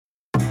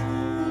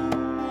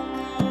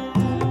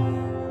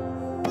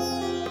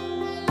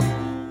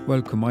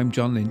Welcome, I'm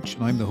John Lynch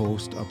and I'm the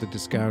host of The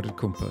Discarded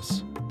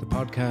Compass, the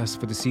podcast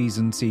for the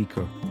seasoned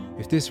seeker.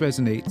 If this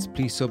resonates,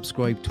 please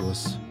subscribe to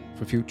us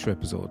for future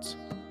episodes.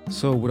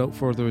 So without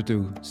further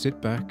ado,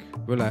 sit back,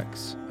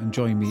 relax and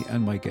join me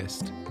and my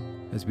guest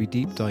as we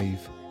deep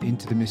dive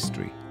into the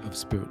mystery of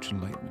spiritual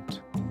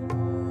enlightenment.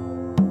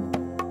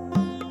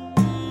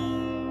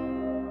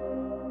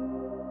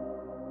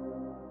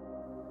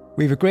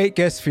 We have a great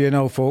guest for you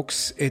now,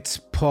 folks. It's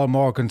Paul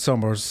Morgan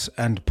Summers,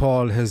 and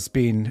Paul has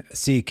been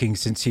seeking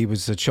since he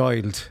was a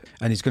child,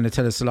 and he's going to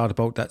tell us a lot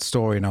about that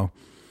story now.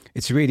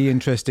 It's a really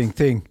interesting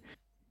thing.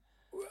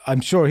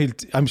 I'm sure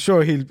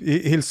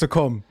he'll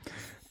succumb.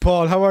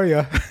 Paul, how are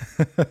you?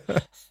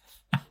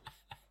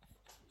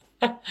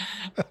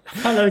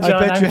 Hello, John.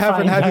 I bet you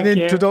haven't had an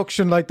you.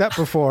 introduction like that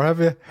before, have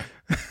you?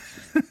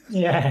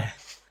 Yeah.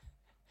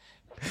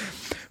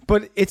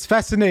 But it's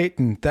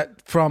fascinating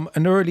that from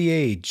an early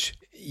age,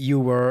 you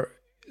were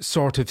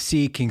sort of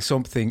seeking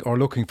something or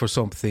looking for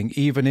something.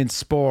 Even in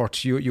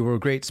sport, you were a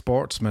great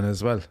sportsman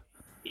as well.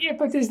 Yeah,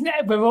 but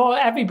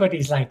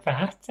everybody's like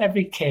that.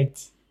 Every kid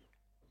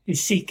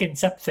is seeking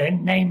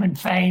something, name and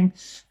fame,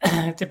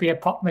 to be a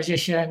pop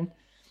musician,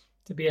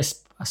 to be a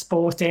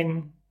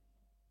sporting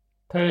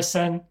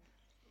person,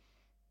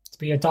 to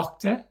be a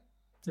doctor,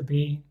 to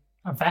be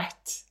a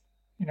vet.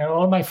 You know,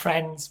 all my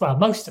friends, well,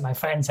 most of my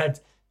friends had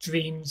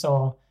dreams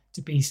or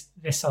to be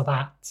this or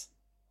that,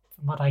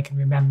 from what I can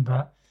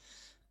remember.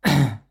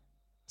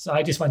 So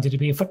I just wanted to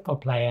be a football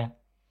player.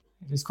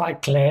 It was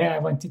quite clear I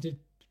wanted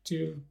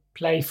to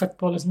play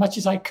football as much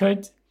as I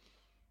could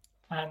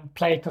and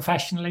play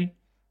professionally.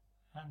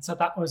 And so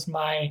that was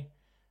my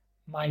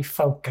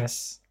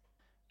focus.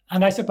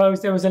 And I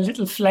suppose there was a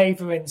little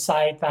flavour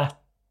inside that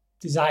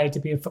desire to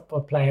be a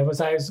football player.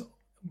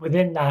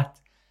 Within that,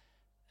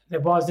 there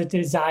was a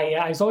desire.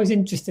 I was always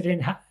interested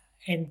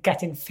in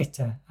getting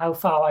fitter, how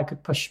far I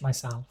could push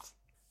myself.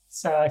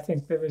 So I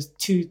think there was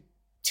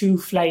two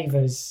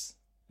flavours.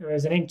 There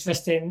was an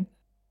interest in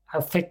how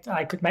fit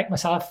I could make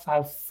myself,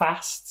 how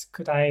fast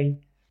could I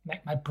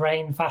make my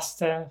brain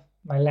faster,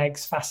 my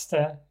legs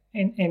faster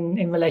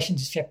in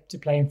relationship to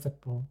playing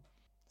football.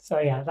 So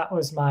yeah, that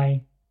was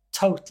my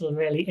total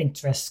really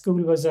interest.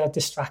 School was a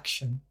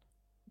distraction.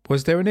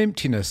 Was there an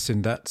emptiness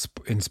in that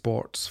in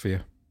sports for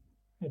you?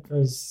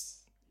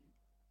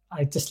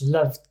 I just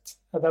loved,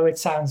 although it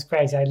sounds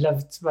crazy, I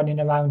loved running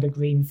around a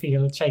green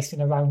field,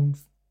 chasing around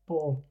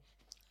ball.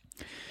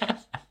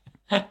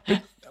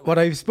 What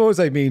I suppose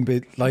I mean,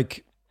 but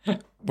like,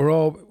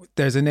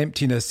 there's an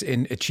emptiness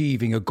in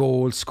achieving a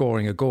goal,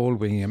 scoring a goal,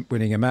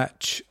 winning a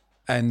match,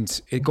 and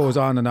it goes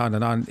on and on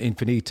and on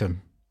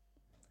infinitum.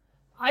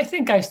 I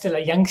think I was still a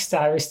youngster.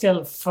 I was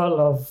still full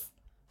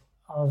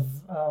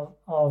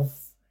of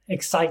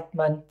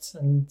excitement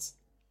and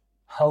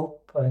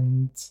hope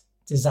and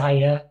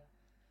desire.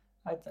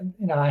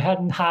 I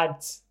hadn't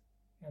had.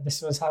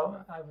 This was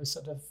how I was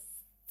sort of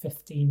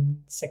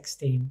 15,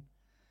 16.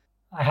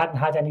 I hadn't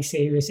had any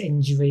serious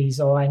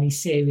injuries or any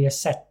serious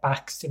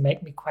setbacks to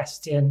make me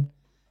question.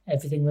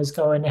 Everything was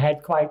going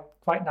ahead quite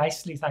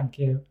nicely, thank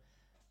you.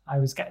 I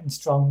was getting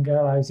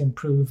stronger, I was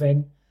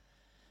improving,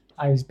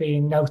 I was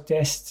being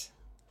noticed,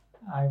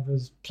 I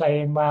was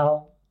playing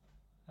well.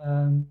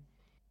 I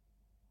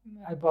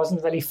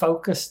wasn't really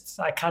focused.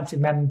 I can't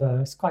remember,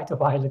 it's quite a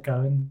while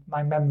ago and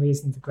my memory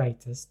isn't the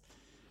greatest.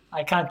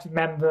 I can't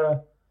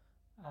remember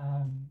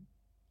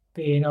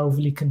being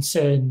overly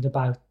concerned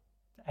about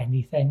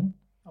anything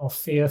or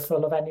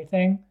fearful of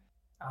anything.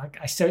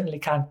 I certainly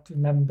can't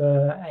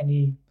remember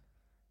any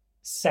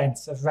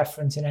sense of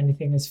referencing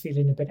anything as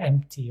feeling a bit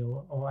empty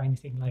or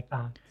anything like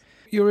that.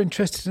 You're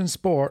interested in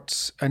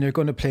sports and you're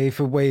going to play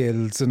for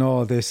Wales and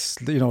all this,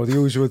 the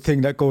usual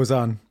thing that goes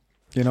on.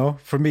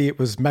 For me, it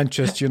was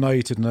Manchester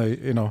United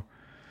and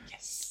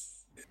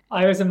Yes.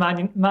 I was a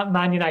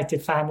Man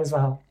United fan as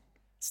well.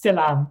 Still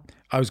am.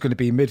 I was going to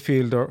be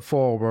midfielder,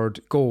 forward,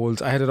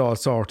 goals. I had it all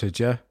sorted,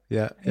 yeah?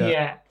 Yeah.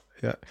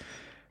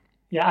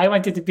 Yeah, I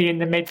wanted to be in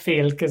the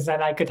midfield because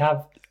then I could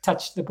have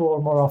touched the ball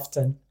more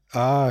often.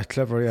 Ah,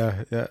 clever,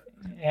 yeah.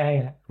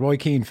 Yeah. Roy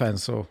Keane fan,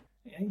 so.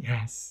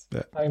 Yes,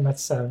 yeah. Very much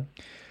so.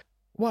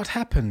 What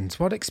happened?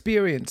 What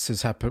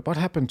experiences happened? What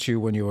happened to you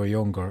when you were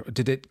younger?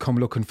 Did it come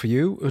looking for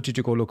you or did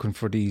you go looking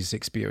for these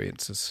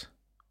experiences?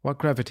 What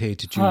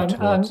gravitated you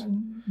towards?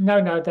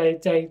 No,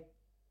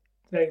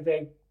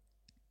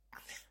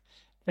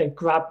 they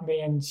grabbed me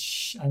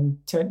and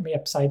turned me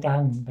upside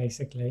down,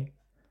 basically.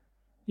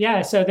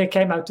 Yeah, so they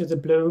came out of the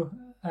blue.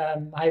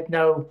 I had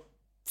no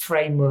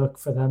framework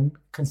for them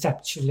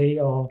conceptually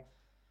or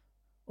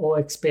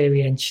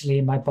experientially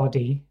in my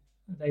body.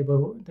 They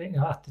were,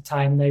 at the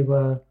time, they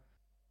were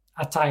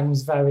at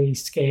times very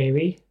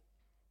scary,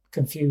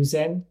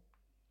 confusing,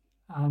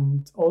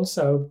 and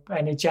also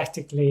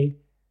energetically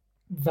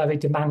very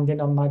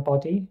demanding on my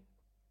body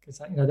because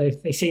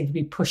they seemed to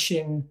be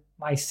pushing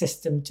my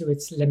system to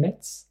its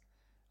limits.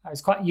 I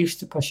was quite used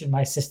to pushing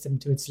my system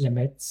to its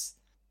limits.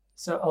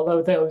 So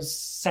although those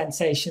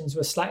sensations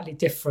were slightly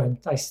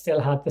different, I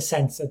still had the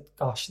sense that,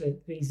 gosh,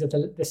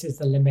 this is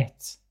the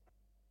limit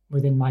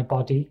within my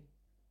body.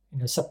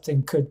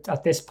 something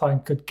at this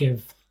point could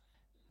give,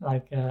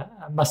 like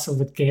a muscle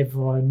would give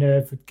or a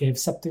nerve would give,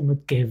 something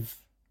would give.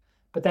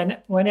 But then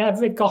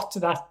whenever it got to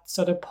that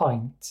sort of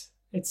point,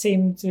 it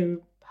seemed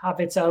to have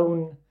its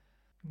own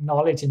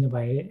knowledge in a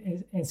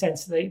way, in a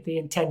sense the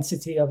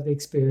intensity of the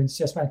experience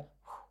just went,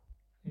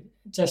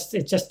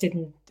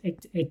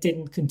 it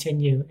didn't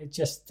continue. It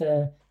just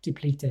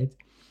depleted.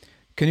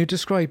 Can you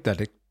describe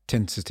that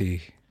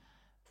intensity?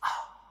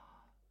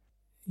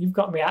 You've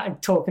got me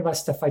talking about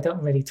stuff I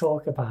don't really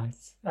talk about.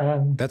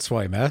 That's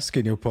why I'm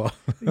asking you, Paul.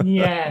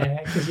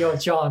 Yeah, because you're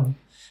John.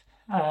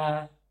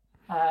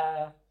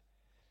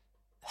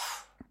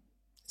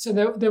 So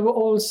there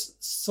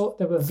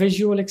were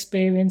visual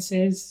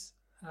experiences,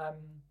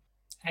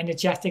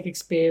 energetic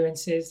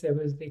experiences. There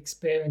was the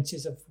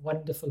experiences of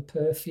wonderful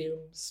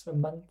perfumes for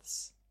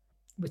months,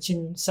 which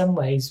in some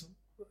ways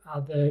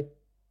are the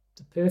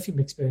perfume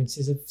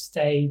experiences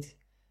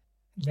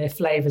their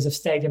flavors have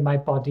stayed in my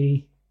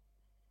body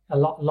a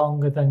lot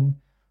longer than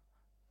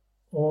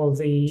a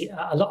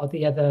lot of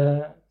the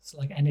other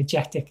like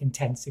energetic,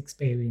 intense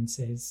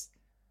experiences,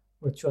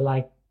 which were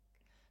like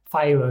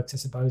fireworks, I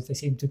suppose. They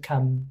seem to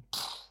come,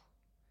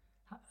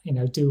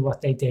 do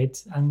what they did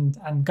and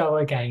go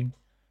again.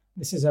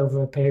 This is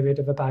over a period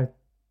of about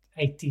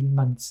 18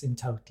 months in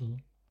total.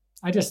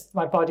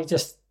 My body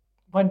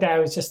one day I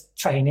was just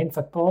training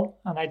football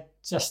and I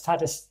just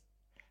had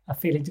a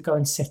feeling to go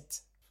and sit,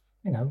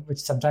 which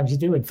sometimes you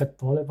do in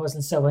football. It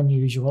wasn't so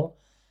unusual.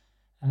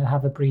 And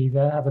have a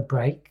breather, have a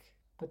break.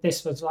 But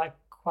this was like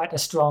quite a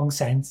strong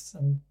sense.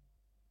 And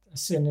as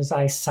soon as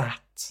I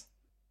sat,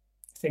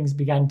 things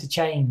began to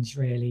change,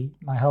 really.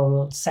 My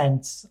whole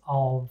sense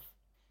of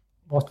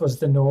what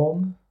was the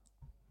norm,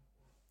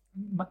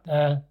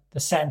 the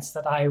sense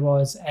that I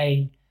was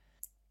a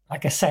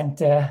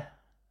center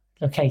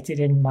located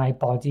in my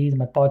body.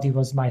 My body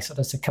was my sort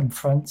of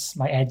circumference,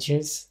 my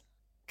edges,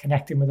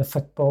 connecting with a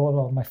football,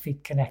 or my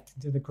feet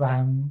connecting to the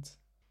ground.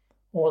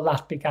 All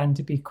that began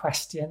to be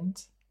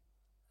questioned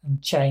and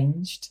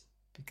changed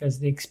because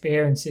the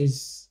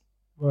experiences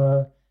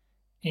were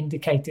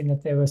indicating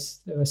that there was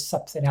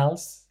something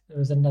else. There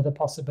was another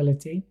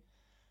possibility.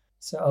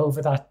 So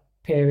over that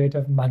period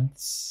of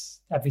months,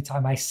 every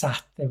time I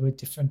sat, there were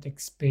different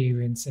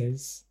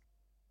experiences.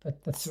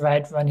 But the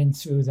thread running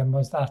through them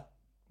was that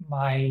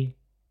my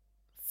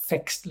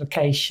fixed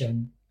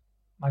location,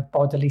 my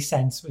bodily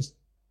sense was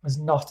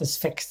not as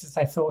fixed as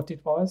I thought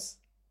it was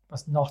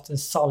not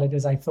as solid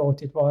as I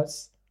thought it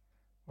was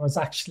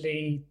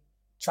actually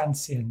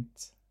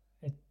transient.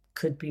 It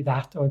could be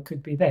that, or it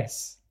could be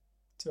this,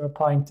 to a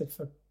point that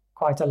for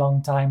quite a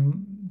long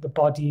time, the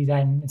body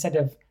then, instead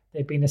of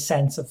there being a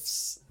sense of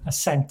a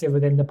center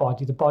within the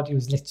body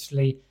was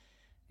literally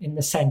in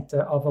the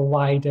center of a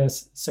wider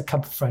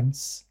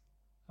circumference,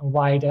 a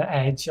wider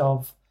edge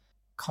of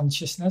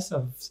consciousness,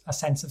 of a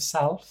sense of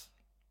self,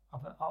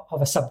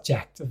 of a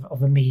subject,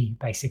 of a me,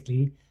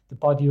 basically. The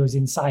body was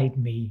inside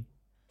me,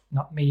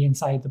 not me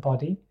inside the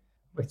body,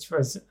 which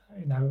was,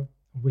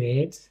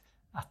 weird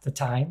at the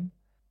time.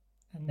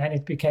 And then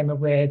it became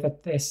aware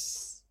that there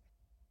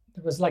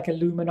was like a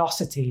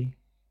luminosity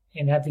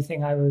in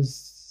everything I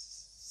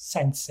was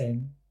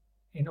sensing,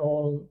 in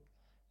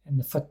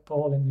the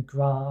football, in the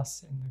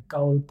grass, in the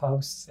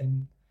goalposts,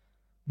 in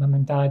mum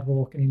and dad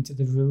walking into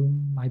the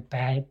room, my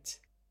bed,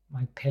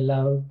 my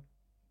pillow,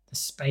 the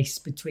space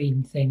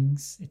between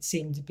things. It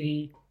seemed to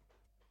be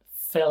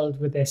filled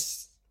with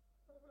this,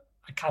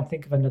 I can't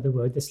think of another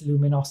word, this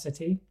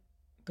luminosity,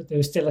 but there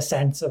was still a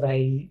sense of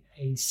a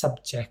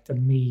subject, a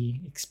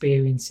me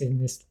experiencing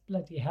this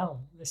bloody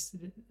hell.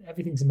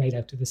 Everything's made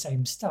out of the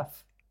same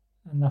stuff,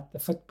 and that the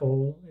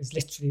football is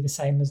literally the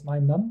same as my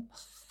mum.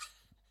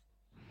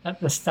 That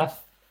the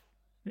stuff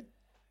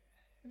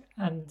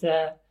and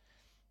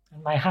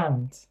my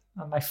hand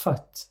and my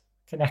foot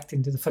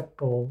connecting to the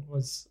football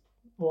was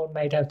all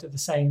made out of the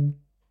same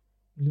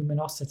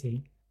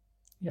luminosity.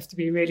 You have to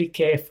be really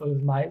careful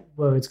with my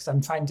words because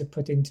I'm trying to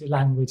put into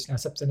language now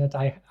something that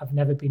I have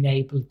never been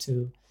able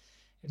to.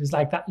 It was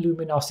like that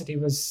luminosity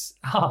was,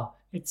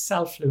 it's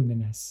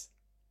self-luminous.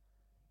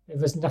 There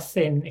was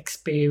nothing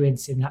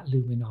experiencing that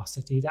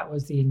luminosity. That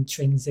was the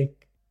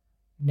intrinsic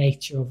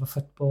nature of a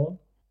football,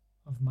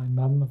 of my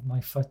mum, of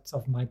my foot,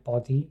 of my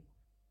body.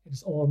 It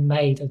was all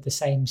made of the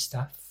same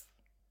stuff.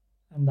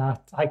 And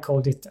that I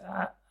called it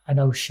an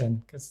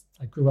ocean because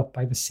I grew up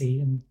by the sea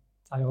and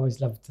I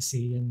always loved the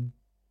sea. And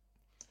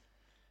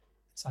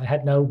so I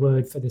had no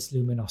word for this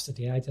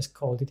luminosity. I just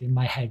called it in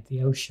my head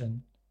the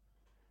ocean.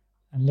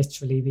 And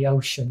literally the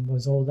ocean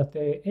was all that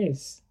there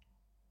is,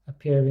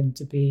 appearing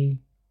to be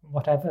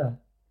whatever.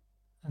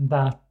 And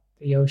that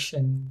the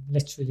ocean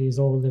literally is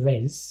all there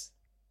is.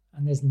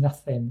 And there's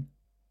nothing,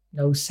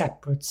 no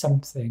separate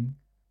something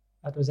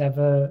that was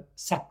ever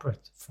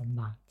separate from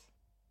that.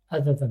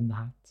 Other than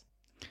that,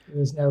 there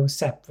was no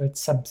separate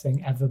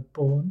something ever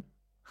born,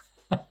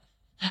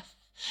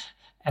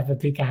 ever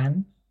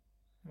began.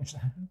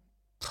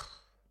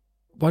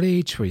 What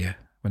age were you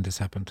when this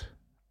happened?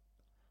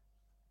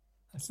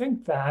 I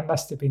think that I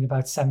must have been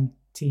about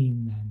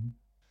 17 then.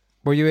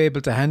 Were you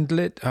able to handle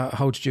it?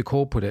 How did you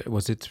cope with it?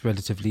 Was it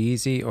relatively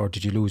easy, or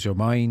did you lose your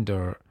mind,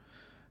 or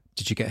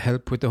did you get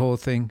help with the whole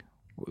thing?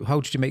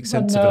 How did you make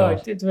sense of it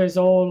all? It was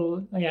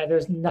all, there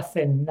was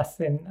nothing.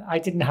 I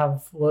didn't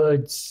have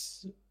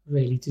words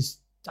really.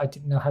 I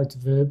didn't know how to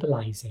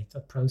verbalize it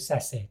or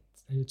process it.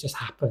 It just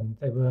happened.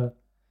 They were,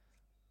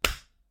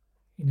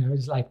 it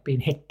was like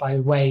being hit by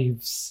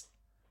waves.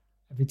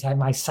 Every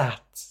time I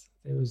sat,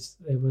 there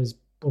was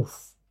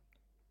boof,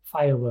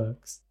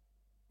 fireworks.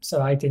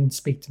 So I didn't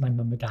speak to my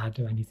mum or dad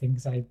or anything,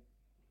 because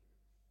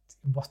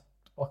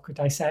what could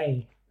I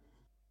say?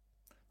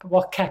 But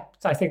what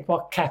kept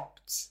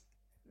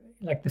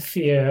like the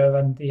fear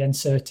and the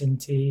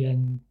uncertainty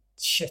and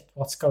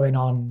what's going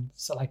on,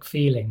 so like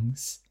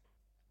feelings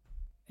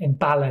in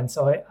balance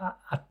or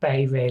at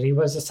bay, really,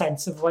 was a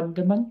sense of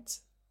wonderment.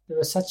 There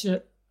was such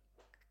a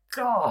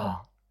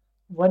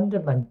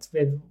wonderment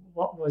with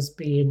what was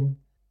being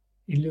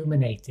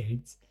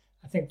illuminated.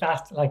 I think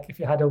that, like, if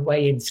you had a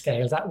weighing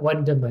scale, that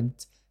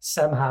wonderment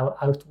somehow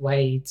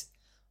outweighed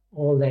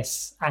all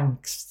this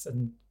angst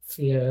and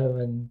fear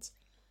and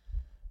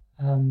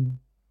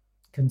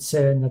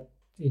concern that,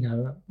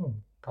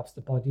 perhaps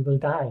the body will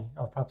die,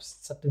 or perhaps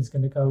something's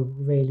going to go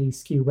really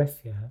skew with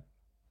you,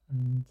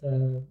 and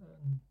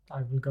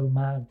I will go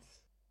mad.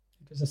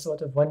 It was a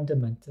sort of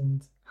wonderment,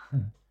 and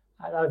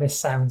I know this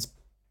sounds,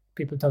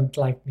 people don't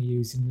like me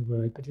using the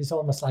word, but it's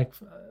almost like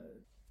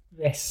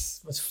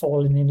this was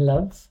falling in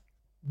love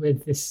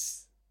with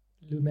this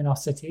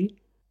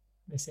luminosity,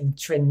 this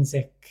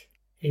intrinsic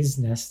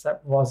isness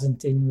that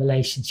wasn't in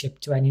relationship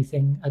to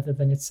anything other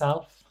than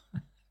itself,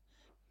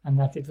 and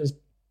that it was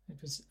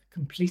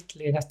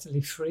completely and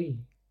utterly free.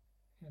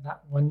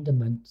 That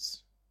wonderment,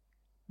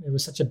 there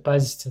was such a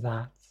buzz to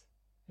that.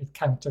 It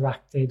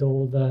counteracted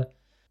all the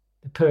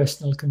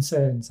personal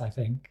concerns, I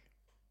think.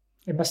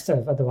 It must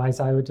have, otherwise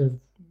I would have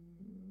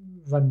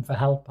run for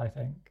help, I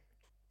think.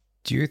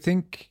 Do you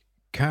think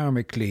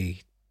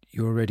karmically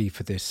you're ready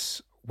for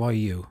this? Why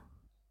you?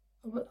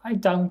 Well, I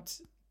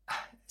don't.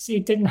 See,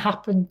 it didn't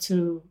happen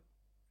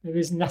there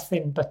is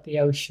nothing but the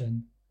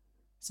ocean.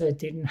 So it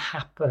didn't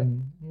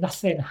happen.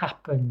 Nothing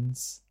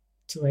happens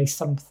to a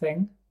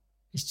something.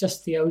 It's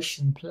just the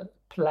ocean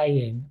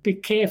playing. Be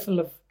careful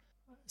of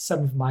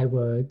some of my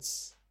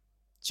words.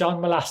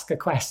 John will ask a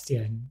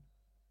question,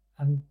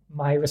 and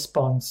my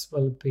response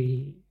will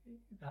be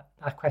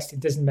that question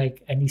doesn't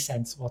make any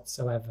sense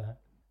whatsoever.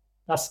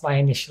 That's my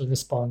initial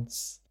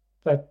response.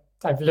 But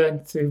I've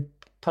learned through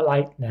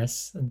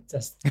politeness, and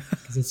just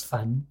because it's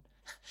fun,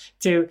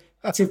 to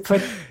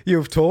put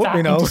you've taught that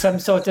me now into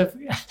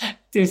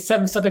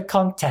some sort of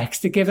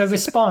context to give a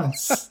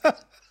response.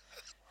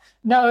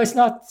 No, it's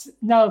not.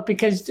 No,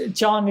 because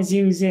John is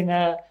using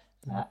a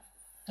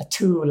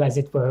tool, as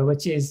it were,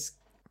 which is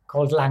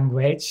called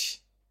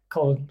language.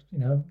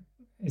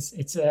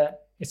 It's a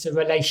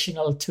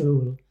relational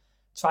tool,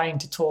 trying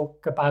to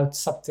talk about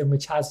something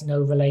which has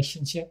no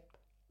relationship.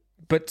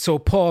 But so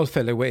Paul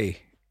fell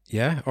away,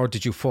 yeah? Or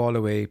did you fall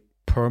away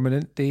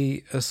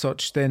permanently as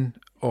such then?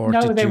 Or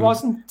no, there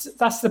wasn't.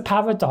 That's the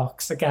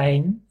paradox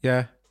again.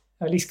 Yeah.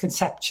 Or at least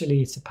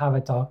conceptually, it's a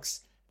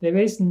paradox. There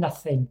is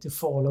nothing to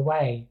fall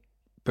away.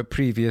 But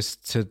previous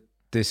to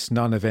this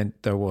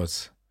non-event, there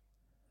was?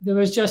 There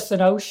was just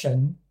an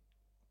ocean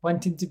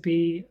wanting to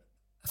be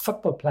a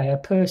football player, a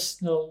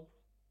personal,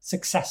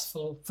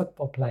 successful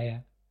football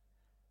player.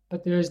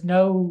 But there is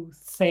no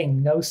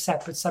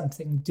separate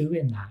something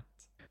doing that.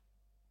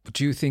 But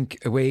do you think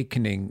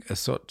awakening as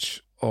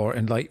such, or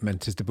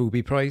enlightenment, is the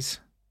booby prize?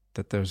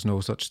 That there's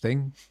no such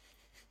thing?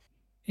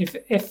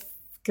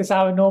 Because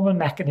our normal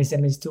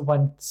mechanism is to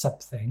want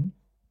something.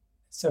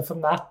 So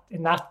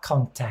in that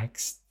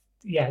context,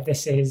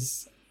 this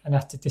is an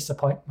utter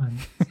disappointment.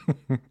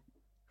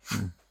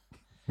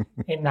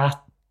 In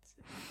that,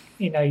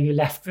 you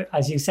left,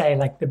 as you say,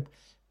 like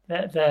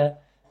the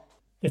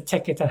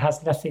ticket that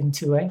has nothing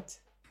to it,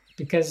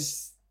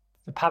 because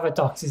the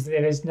paradox is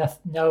there is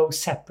no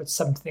separate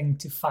something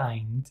to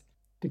find,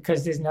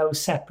 because there's no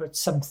separate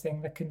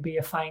something that can be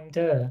a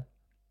finder.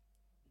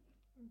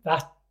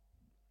 That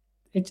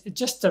it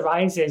just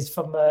arises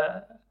from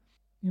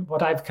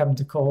what I've come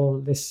to call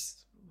this,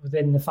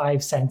 within the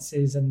five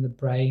senses and the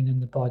brain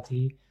and the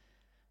body,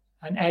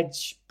 an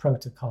edge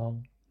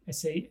protocol.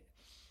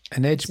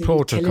 An edge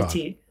protocol.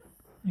 Utility.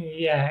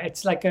 Yeah,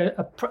 it's like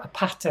a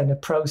pattern, a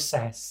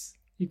process.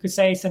 You could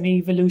say it's an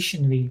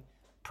evolutionary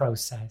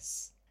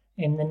process.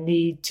 In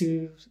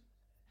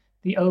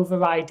the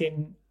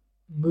overriding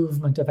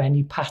movement of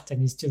any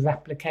pattern is to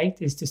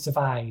replicate, is to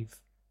survive,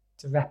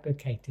 to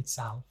replicate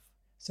itself.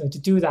 So to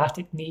do that,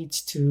 it needs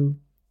to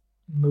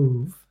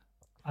move.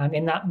 And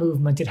in that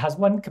movement, it has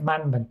one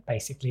commandment,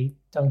 basically: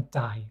 don't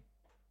die.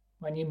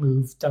 When you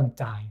move, don't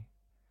die.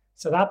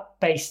 So that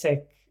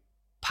basic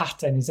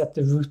pattern is at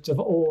the root of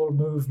all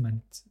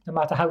movement, no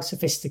matter how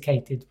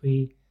sophisticated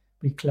we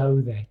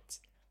clothe it.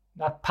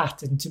 That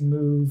pattern to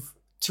move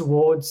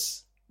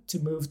towards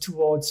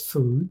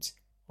food,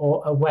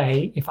 or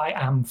away, if I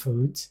am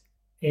food,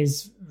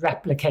 is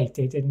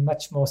replicated in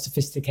much more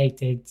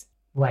sophisticated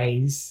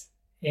ways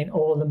in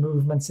all the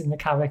movements in the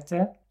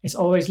character. It's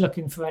always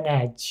looking for an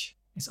edge.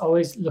 It's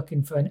always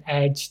looking for an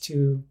edge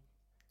to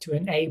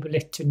enable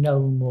it to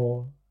know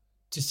more,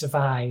 to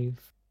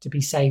survive, to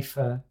be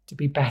safer, to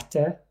be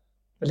better.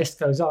 The list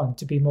goes on,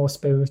 to be more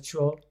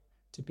spiritual,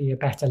 to be a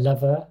better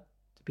lover,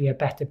 to be a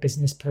better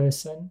business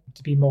person,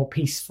 to be more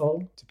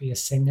peaceful, to be a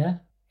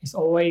singer. It's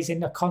always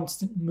in a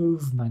constant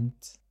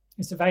movement.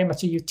 It's very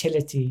much a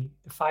utility.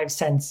 The 5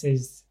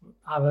 senses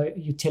are a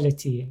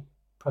utility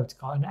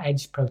protocol, an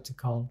edge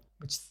protocol,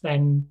 which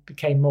then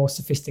became more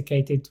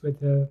sophisticated with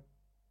the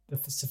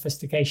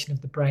sophistication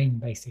of the brain,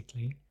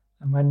 basically.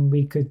 And when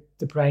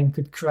the brain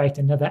could create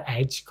another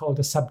edge called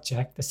a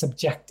subject, the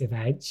subjective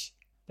edge,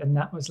 then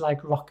that was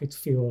like rocket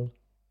fuel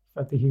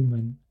for the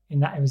human, in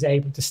that it was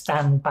able to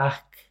stand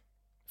back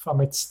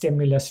from its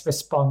stimulus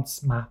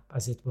response map,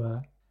 as it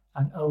were,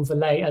 and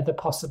overlay other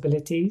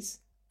possibilities,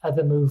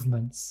 other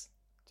movements.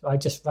 Do I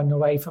just run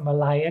away from a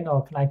lion,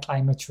 or can I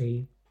climb a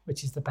tree?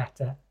 Which is the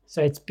better?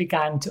 So it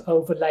began to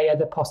overlay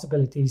other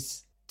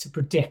possibilities to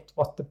predict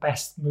what the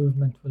best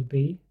movement will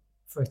be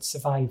for its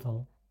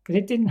survival. Because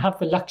it didn't have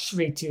the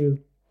luxury to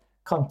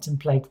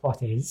contemplate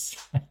what is.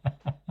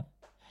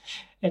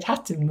 It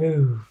had to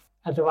move,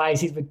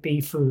 otherwise it would be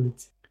food.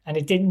 And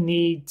it didn't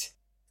need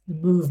the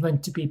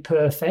movement to be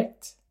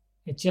perfect.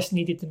 It just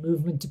needed the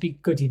movement to be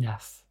good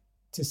enough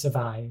to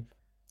survive.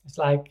 It's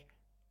like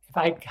if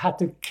I had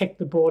to kick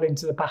the ball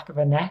into the back of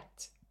a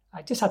net,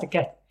 I just had to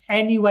get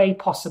any way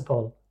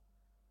possible.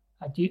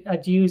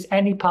 I'd use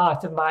any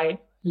part of my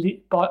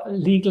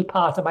legal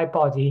part of my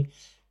body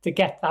to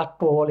get that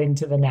ball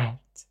into the net.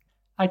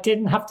 I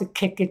didn't have to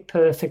kick it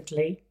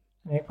perfectly,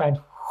 and it went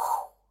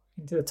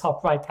into the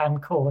top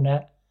right-hand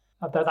corner.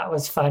 Although that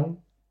was fun,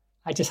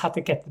 I just had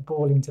to get the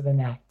ball into the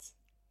net.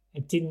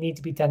 It didn't need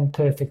to be done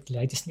perfectly.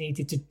 I just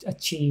needed to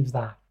achieve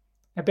that.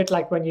 A bit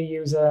like when you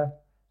use a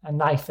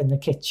knife in the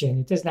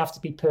kitchen. It doesn't have to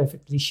be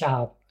perfectly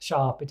sharp.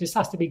 It just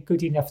has to be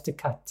good enough to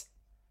cut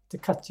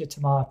your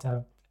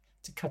tomato,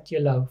 to cut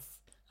your loaf.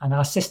 And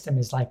our system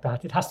is like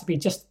that. It has to be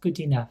just good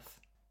enough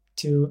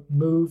to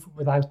move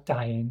without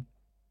dying.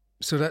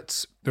 So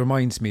that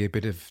reminds me a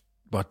bit of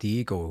what the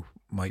ego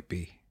might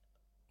be.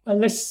 Well,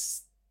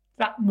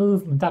 that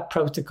movement, that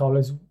protocol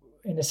is,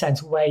 in a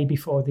sense, way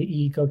before the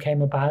ego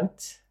came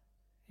about,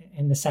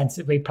 in the sense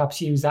that we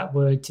perhaps use that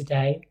word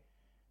today.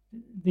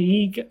 The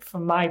ego,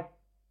 from my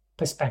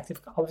perspective,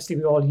 obviously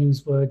we all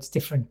use words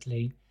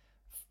differently.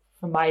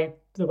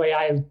 The way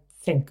I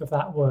think of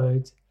that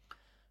word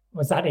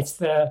was that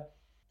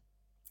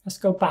let's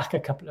go back a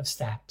couple of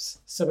steps.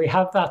 So we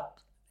have that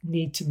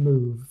need to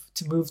move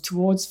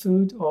towards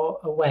food or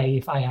away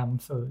if I am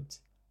food.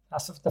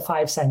 That's the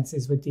 5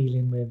 senses we're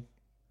dealing with,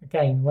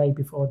 again, way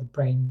before the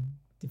brain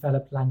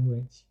developed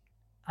language.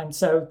 And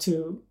so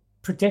to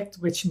predict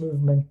which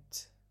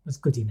movement was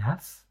good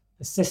enough,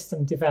 the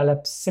system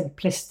developed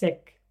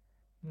simplistic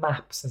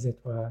maps, as it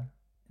were.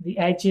 The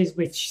edges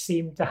which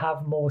seemed to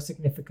have more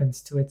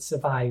significance to its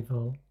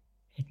survival,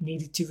 it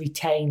needed to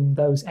retain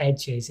those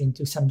edges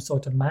into some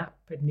sort of map.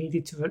 It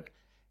needed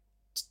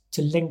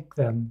to link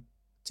them,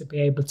 to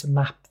be able to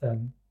map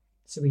them.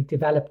 So we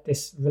developed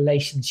this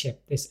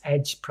relationship, this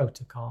edge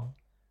protocol.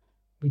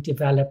 We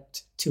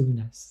developed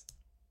two-ness,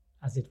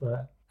 as it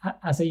were,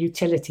 as a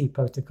utility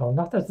protocol,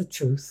 not as the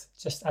truth,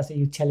 just as a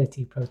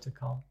utility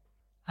protocol.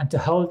 And to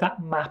hold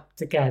that map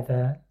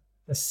together,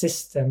 the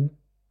system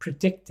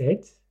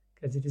predicted,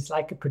 because it is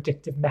like a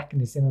predictive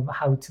mechanism of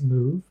how to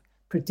move,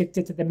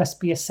 predicted that there must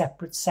be a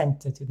separate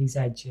center to these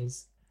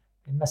edges.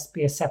 There must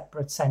be a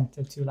separate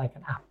center to, like,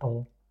 an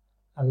apple,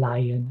 a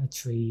lion, a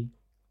tree,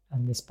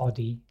 and this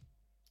body.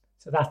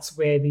 So that's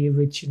where the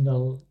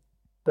original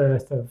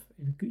birth of,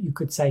 you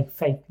could say,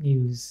 fake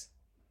news.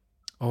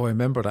 Oh, I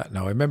remember that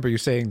now. I remember you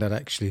saying that,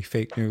 actually,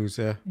 fake news.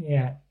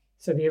 Yeah.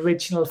 So the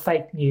original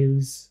fake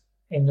news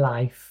in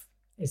life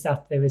is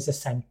that there is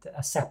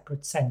a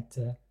separate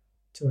center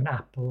to an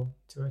apple,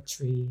 to a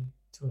tree,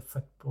 to a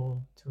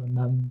football, to a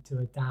mum, to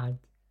a dad,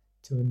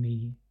 to a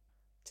me,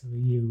 to a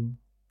you,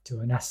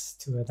 to an us,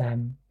 to a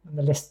them. And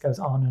the list goes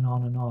on and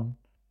on and on.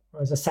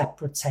 Whereas a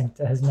separate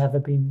center has never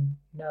been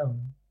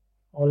known.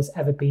 All has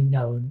ever been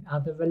known are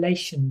the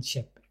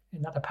relationship,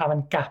 in that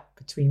apparent gap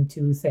between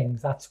two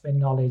things. That's where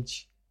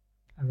knowledge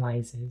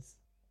arises.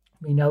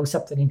 We know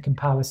something in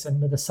comparison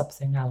with a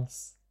something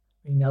else.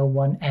 We know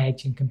one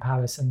edge in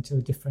comparison to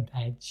a different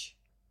edge.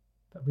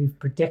 But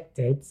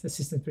the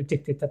system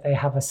predicted that they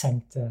have a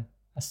center,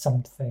 a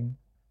something.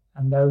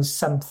 And those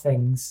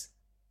somethings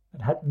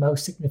that had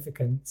most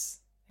significance,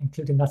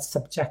 including that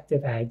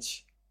subjective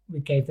edge, we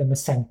gave them a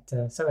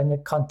center. So in the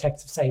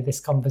context of, say, this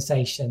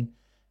conversation,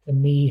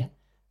 the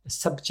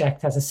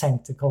subject has a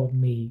center called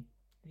me.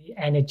 The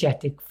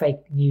energetic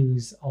fake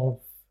news of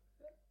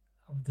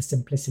the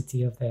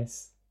simplicity of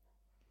this.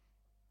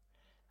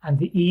 And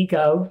the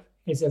ego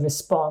is a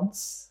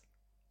response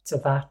to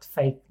that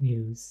fake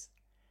news.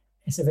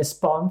 It's a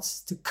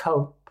response to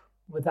cope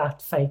with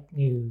that fake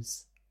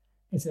news.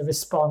 It's a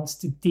response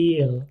to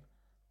deal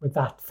with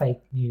that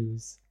fake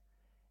news.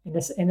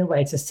 In a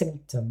way, it's a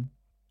symptom.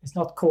 It's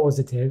not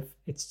causative.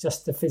 It's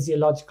just a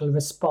physiological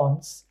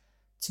response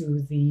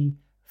to the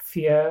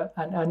fear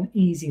and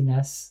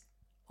uneasiness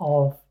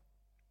of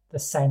the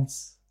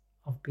sense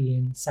of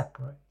being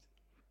separate,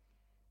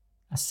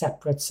 a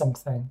separate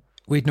something.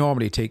 We'd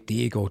normally take the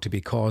ego to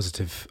be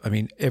causative. I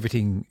mean,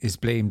 everything is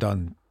blamed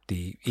on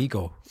the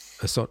ego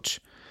as such.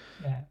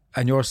 Yeah.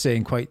 And you're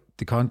saying quite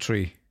the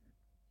contrary.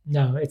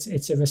 No,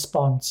 it's a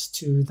response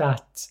to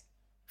that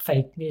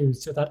fake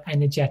news, to that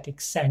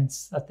energetic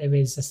sense that there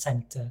is a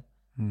center,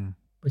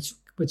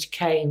 which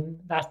came,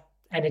 that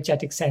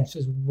energetic sense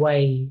was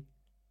way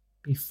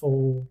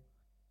before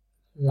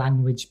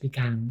language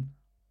began.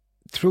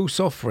 Through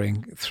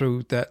suffering,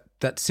 through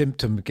that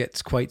symptom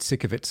gets quite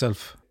sick of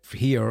itself.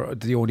 Here,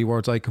 the only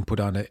words I can put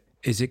on it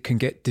is it can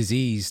get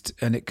diseased,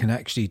 and it can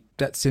actually,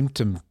 that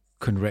symptom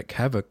can wreak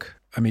havoc.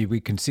 I mean,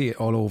 we can see it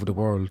all over the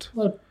world.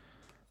 Well,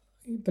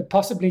 but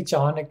possibly,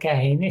 John,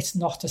 again, it's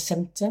not a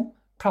symptom.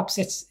 Perhaps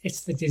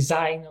it's the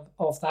design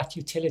of that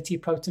utility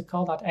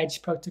protocol, that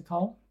edge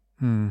protocol.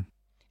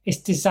 It's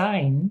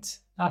designed,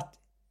 that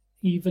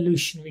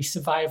evolutionary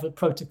survival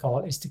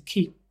protocol is to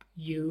keep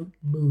you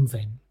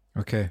moving.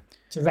 Okay.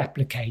 To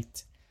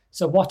replicate.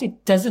 So what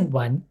it doesn't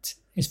want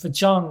is for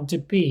John to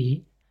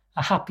be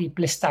a happy,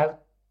 blissed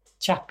out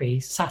chappie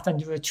sat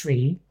under a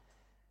tree,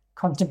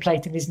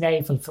 contemplating his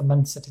navel for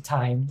months at a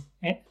time,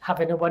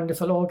 having a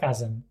wonderful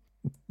orgasm.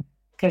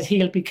 Because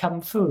he'll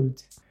become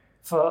food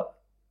for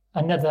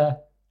another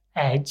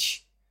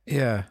edge.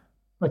 Yeah.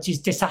 Which is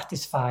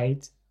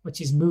dissatisfied, which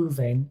is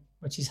moving,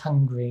 which is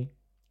hungry.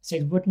 So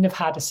it wouldn't have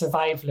had a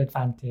survival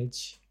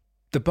advantage.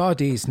 The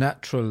body's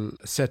natural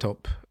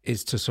setup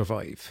is to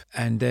survive.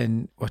 And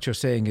then what you're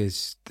saying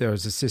is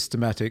there's a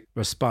systematic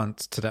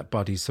response to that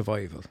body's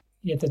survival.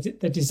 Yeah,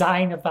 the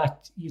design of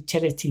that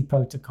utility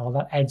protocol,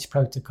 that edge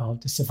protocol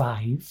to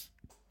survive,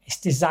 is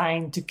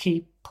designed to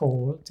keep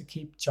Paul, to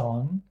keep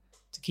John,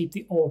 to keep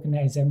the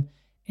organism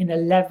in a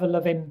level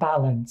of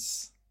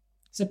imbalance.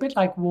 It's a bit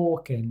like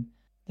walking.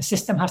 The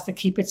system has to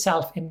keep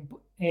itself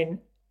in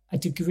a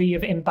degree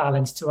of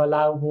imbalance to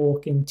allow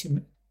walking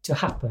to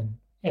happen.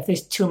 If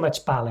there's too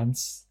much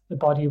balance, the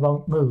body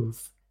won't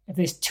move. If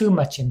there's too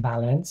much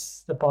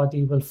imbalance, the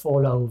body will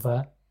fall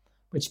over,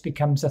 which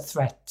becomes a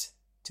threat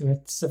to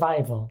its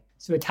survival.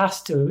 So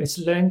it's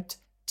learnt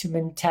to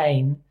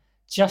maintain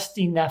just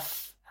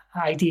enough,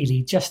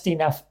 ideally, just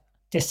enough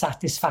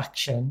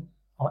dissatisfaction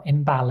or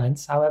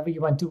imbalance, however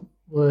you want to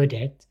word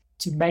it,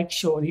 to make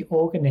sure the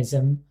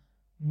organism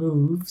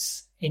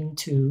moves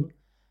into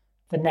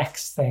the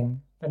next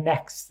thing,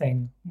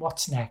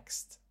 what's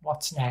next?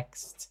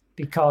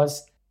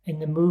 Because in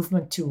the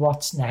movement to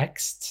what's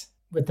next,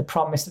 with the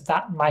promise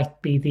that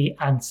might be the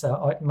answer,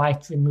 or it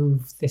might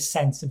remove this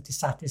sense of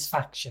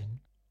dissatisfaction,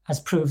 has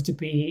proved to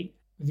be,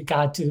 with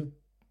regard to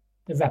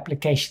the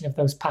replication of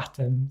those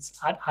patterns,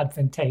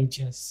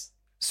 advantageous.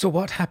 So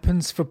what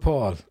happens for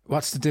Paul?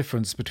 What's the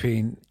difference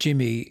between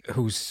Jimmy,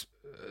 whose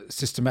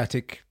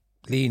systematic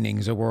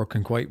leanings are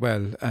working quite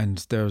well,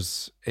 and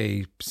there's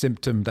a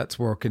symptom that's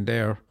working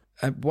there?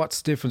 And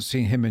what's the difference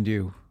between him and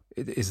you?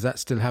 Is that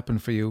still happening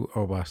for you,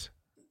 or what?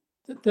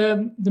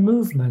 The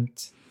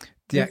movement,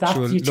 the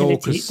actual that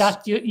utility, locus.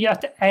 that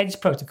the edge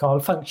protocol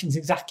functions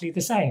exactly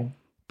the same.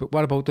 But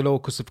what about the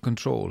locus of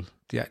control,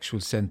 the actual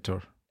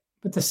centre?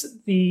 But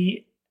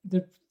the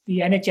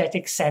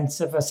energetic sense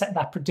of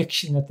that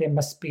prediction that there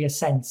must be a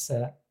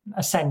centre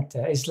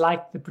is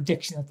like the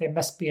prediction that there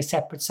must be a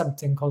separate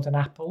something called an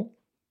apple,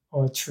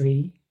 or a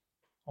tree,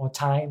 or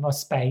time, or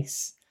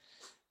space.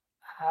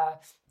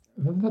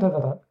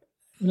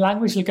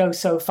 Language will go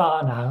so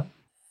far now.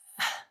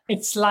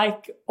 It's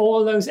like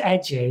all those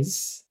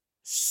edges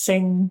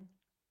sing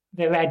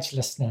their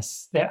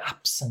edgelessness, their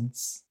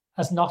absence,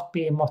 as not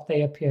being what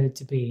they appeared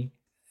to be.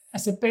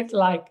 It's a bit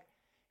like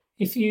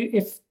if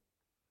we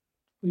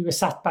were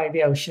sat by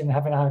the ocean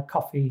having our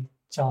coffee,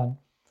 John,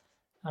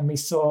 and we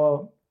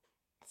saw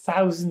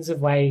thousands of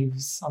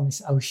waves on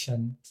this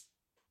ocean.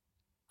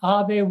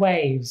 Are there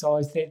waves, or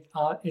is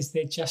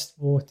there just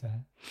water?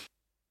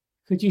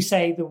 Could you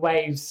say the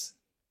waves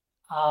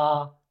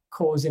are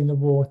causing the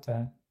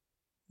water?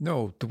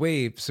 No, the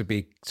waves would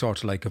be sort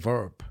of like a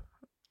verb.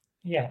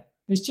 Yeah,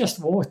 there's just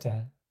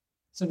water.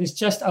 So there's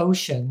just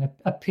ocean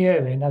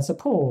appearing as a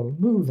pool,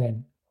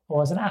 moving,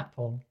 or as an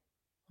apple,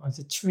 or as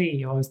a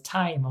tree, or as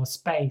time, or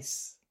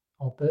space,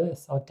 or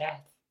birth, or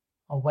death,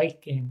 or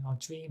waking, or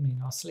dreaming,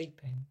 or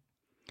sleeping,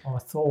 or a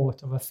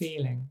thought, or a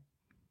feeling.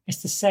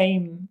 It's the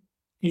same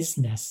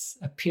isness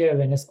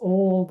appearing as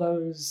all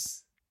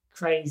those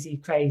crazy,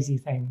 crazy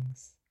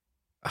things.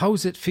 How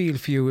does it feel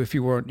for you if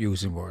you weren't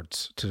using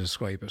words to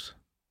describe it?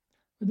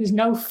 But there's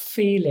no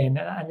feeling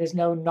and there's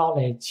no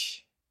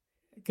knowledge,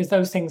 because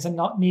those things are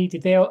not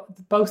needed.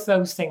 Both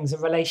those things are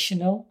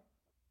relational.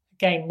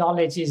 Again,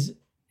 knowledge is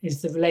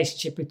the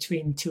relationship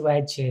between two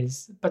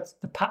edges. But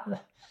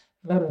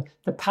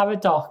the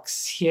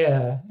paradox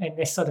here in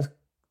this sort of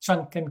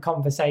drunken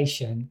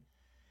conversation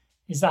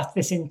is that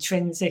this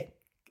intrinsic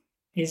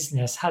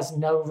isness has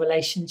no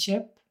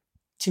relationship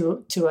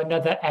to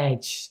another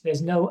edge.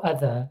 There's no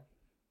other.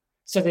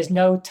 So there's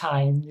no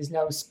time, there's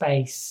no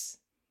space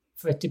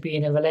for it to be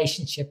in a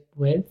relationship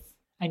with,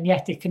 and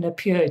yet it can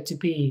appear to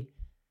be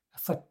a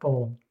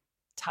football,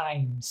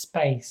 time,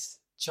 space,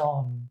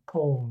 John,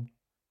 Paul.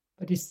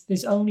 But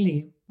there's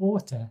only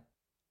water.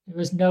 There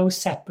was no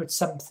separate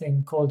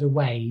something called a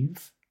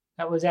wave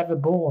that was ever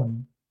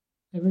born.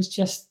 It was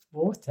just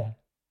water,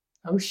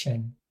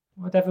 ocean,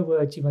 whatever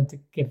word you want to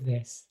give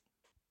this.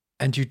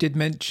 And you did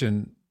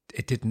mention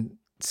it didn't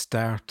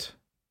start.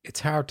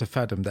 It's hard to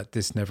fathom that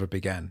this never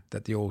began,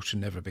 that the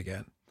ocean never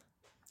began.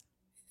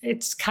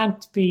 It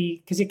can't be,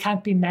 because it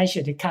can't be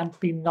measured. It can't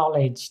be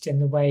knowledged in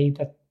the way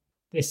that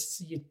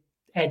this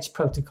EDGE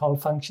protocol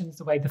functions,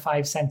 the way the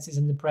five senses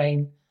in the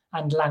brain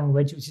and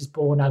language, which is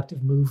born out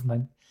of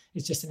movement.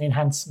 It's just an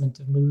enhancement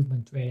of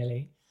movement,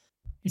 really.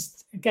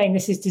 This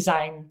is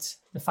designed,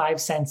 the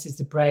five senses,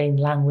 the brain,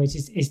 language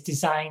is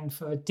designed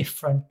for a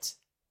different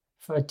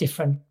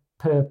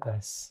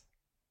purpose.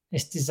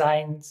 It's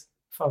designed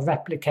for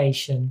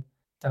replication,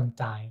 don't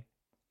die.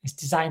 It's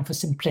designed for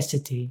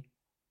simplicity.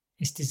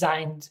 It's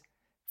designed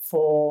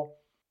for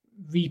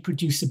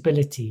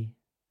reproducibility,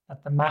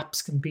 that the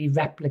maps can be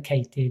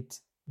replicated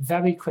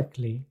very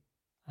quickly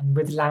and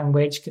with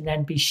language can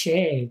then be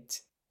shared.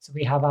 So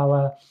we have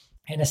our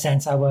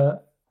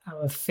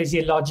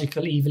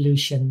physiological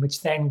evolution,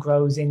 which then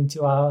grows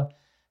into our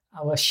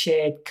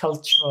shared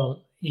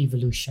cultural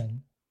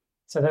evolution.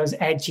 So those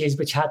edges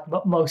which had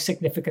most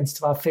significance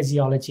to our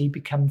physiology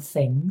become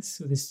things,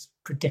 so this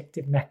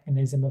predictive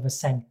mechanism of a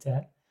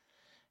center.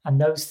 And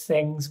those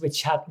things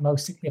which had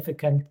most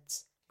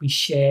significance we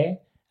share,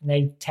 and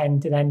they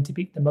tend to then to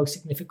be the most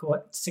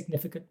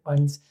significant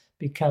ones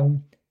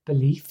become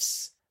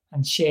beliefs,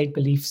 and shared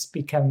beliefs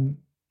become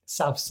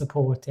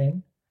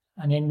self-supporting.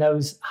 And in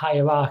those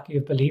hierarchy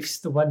of beliefs,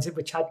 the ones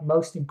which had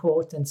most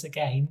importance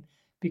again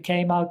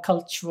became our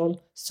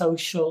cultural,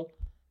 social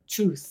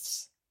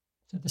truths.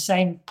 So the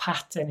same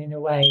pattern in a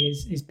way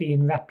is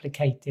being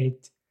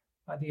replicated,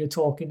 whether you're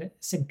talking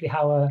simply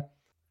how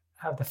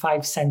the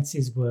five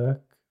senses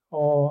work,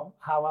 or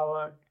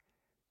how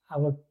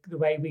the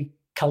way we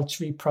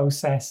culturally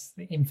process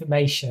the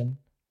information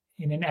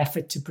in an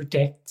effort to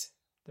predict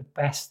the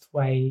best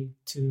way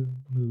to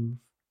move.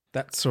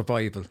 That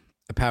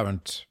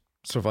apparent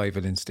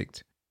survival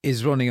instinct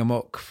is running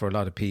amok for a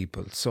lot of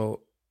people.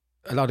 So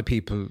a lot of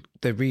people,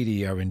 they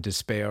really are in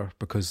despair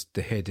because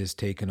the head is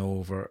taken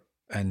over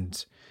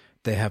and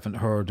they haven't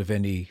heard of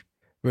any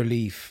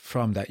relief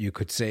from that, you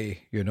could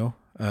say,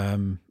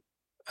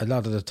 a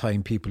lot of the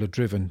time people are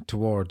driven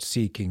towards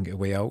seeking a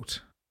way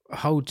out.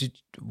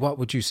 What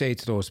would you say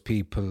to those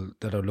people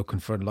that are looking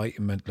for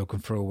enlightenment, looking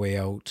for a way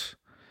out,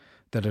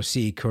 that are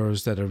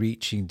seekers, that are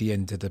reaching the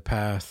end of the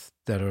path,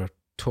 that are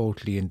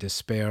totally in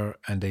despair,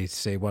 and they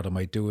say, what am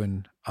I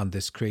doing on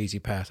this crazy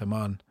path I'm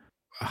on?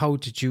 How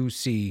did you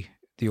see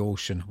the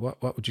ocean?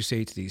 What would you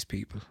say to these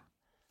people?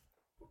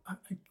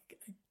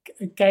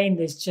 Again,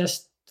 there's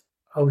just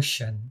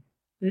ocean.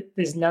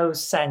 There's no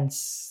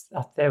sense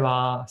that there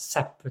are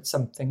separate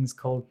somethings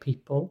called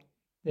people.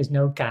 There's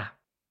no gap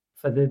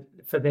for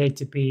there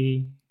to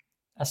be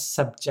a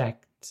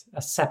subject,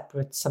 a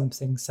separate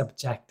something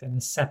subject, and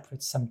a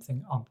separate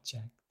something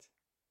object.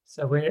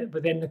 So we're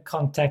within the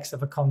context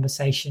of a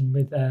conversation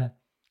with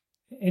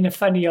in a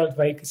funny old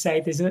way, you could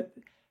say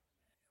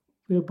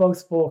we were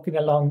both walking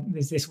along.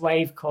 There's this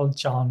wave called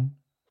John,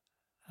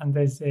 and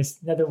there's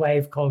this another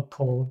wave called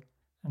Paul.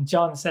 And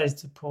John says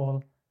to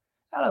Paul,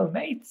 "Hello,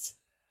 mate.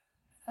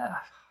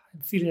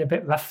 I'm feeling a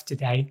bit rough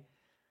today.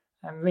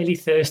 I'm really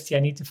thirsty. I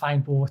need to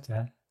find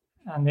water."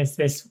 And there's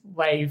this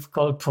wave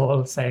called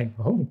Paul saying,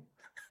 "Oh,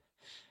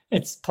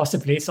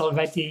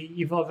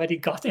 you've already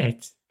got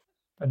it."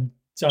 And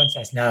John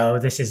says, "No,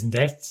 this isn't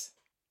it.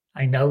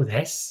 I know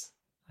this.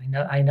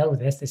 I know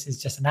this. This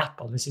is just an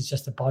apple. This is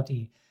just a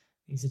body.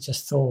 These are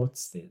just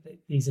thoughts.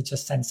 These are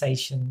just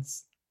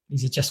sensations.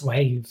 These are just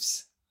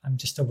waves. I'm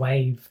just a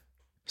wave."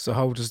 So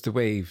how does the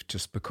wave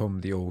just become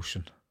the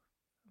ocean?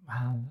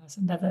 Wow, that's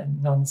another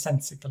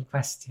nonsensical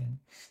question.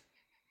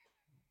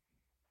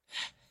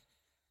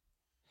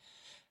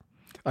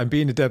 I'm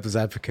being a devil's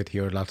advocate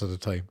here a lot of the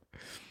time.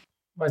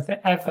 Was there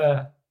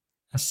ever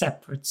a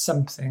separate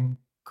something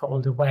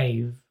called a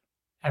wave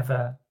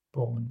ever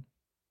born?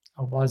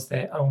 Or was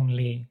there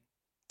only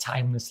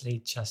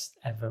timelessly just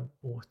ever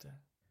water?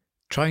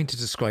 Trying to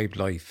describe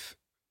life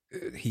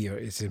here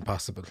is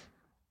impossible.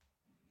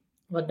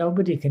 Well,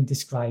 nobody can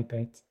describe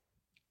it.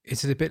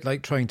 Is it a bit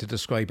like trying to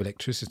describe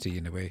electricity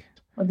in a way?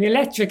 Well, the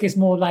electric is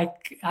more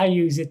like, I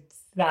use it,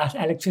 that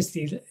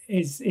electricity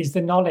is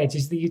the knowledge,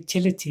 is the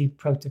utility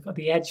protocol,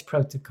 the EDGE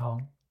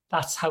protocol.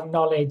 That's how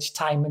knowledge,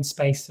 time and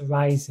space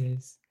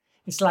arises.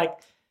 It's like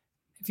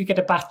if you get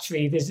a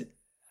battery,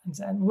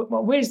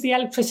 where's the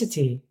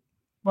electricity?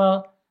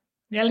 Well,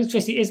 the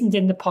electricity isn't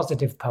in the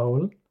positive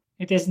pole.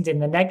 It isn't in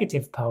the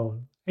negative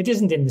pole. It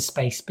isn't in the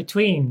space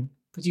between.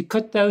 But you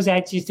put those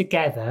edges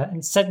together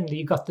and suddenly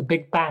you've got the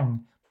Big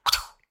Bang.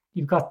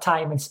 You've got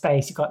time and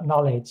space, you've got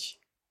knowledge.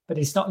 But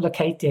it's not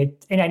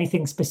located in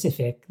anything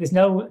specific. There's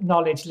no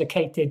knowledge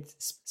located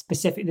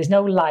specific. There's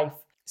no life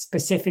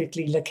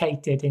specifically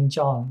located in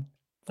John.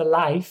 The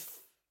life,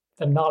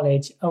 the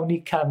knowledge only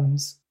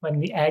comes when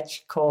the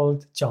edge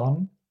called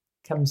John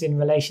comes in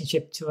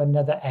relationship to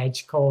another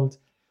edge called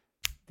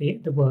the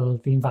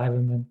world, the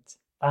environment.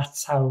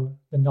 That's how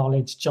the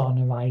knowledge John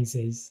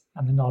arises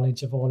and the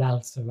knowledge of all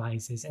else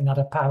arises, in that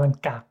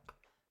apparent gap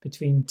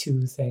between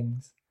two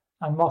things.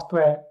 And what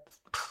we're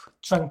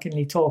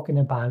drunkenly talking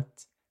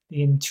about,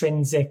 the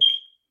intrinsic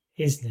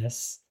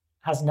isness,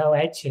 has no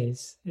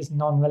edges, is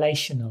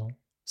non-relational.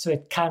 So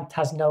it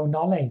has no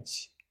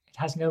knowledge. It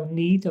has no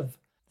need of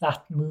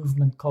that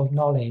movement called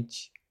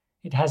knowledge.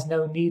 It has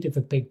no need of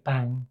a Big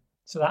Bang.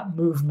 So that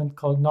movement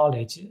called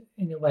knowledge,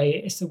 in a way,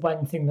 is the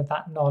one thing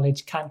that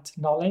knowledge can't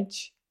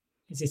knowledge,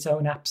 is its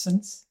own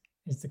absence,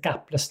 is the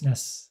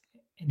gaplessness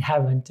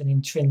inherent and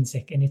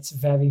intrinsic in its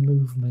very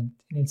movement,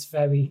 in its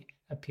very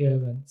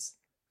appearance.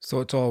 So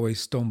it's always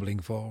stumbling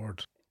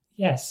forward.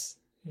 Yes,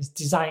 it's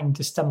designed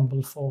to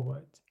stumble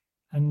forward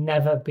and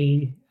never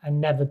be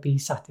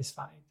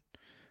satisfied.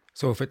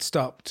 So if it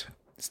stopped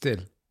still,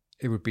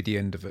 it would be the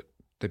end of it.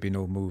 There'd be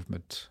no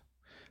movement.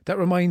 That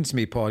reminds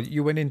me, Paul,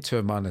 you went into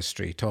a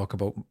monastery, talk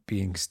about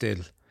being still.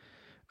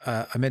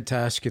 I meant to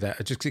ask you that.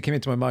 It came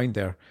into my mind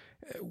there.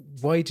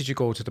 Why did you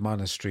go to the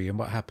monastery and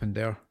what happened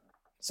there?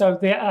 So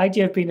the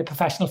idea of being a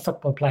professional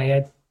football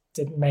player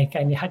didn't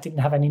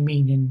have any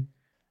meaning.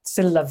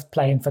 Still loved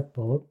playing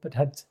football, but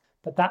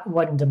that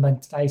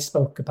wonderment I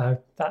spoke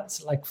about,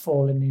 that's like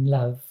falling in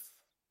love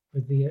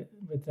with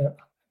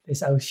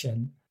this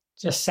ocean.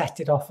 Just set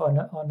it off on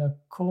a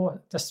course.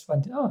 Just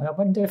wondered, I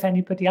wonder if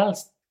anybody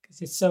else,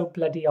 because it's so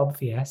bloody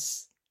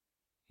obvious,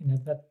 And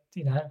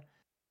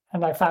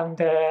I found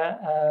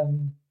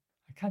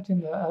I can't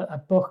remember, a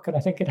book, and I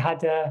think it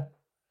had a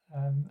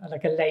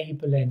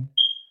labeling,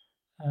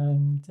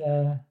 and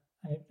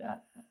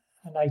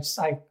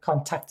I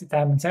contacted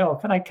them and said,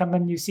 can I come,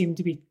 and you seem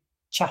to be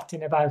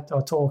chatting about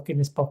or talking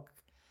this book.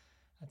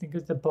 I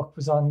think the book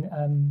was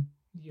on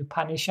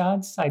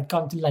Upanishads. I'd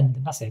gone to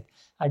London, that's it.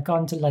 I'd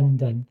gone to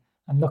London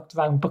and looked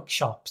around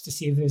bookshops to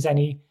see if there was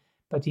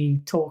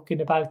anybody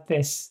talking about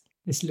this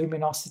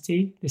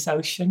luminosity, this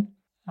ocean.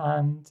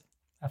 And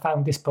I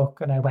found this book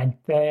and I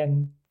went there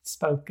and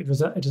spoke.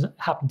 It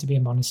happened to be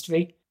a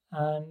monastery.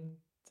 And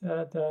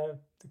the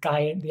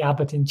guy, the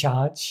abbot in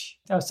charge,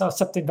 so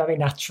something very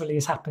naturally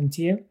has happened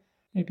to you.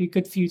 It'd be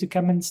good for you to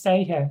come and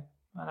stay here.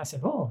 And I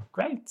said, oh,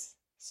 great.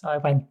 So I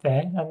went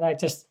there and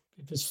it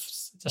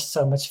was just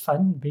so much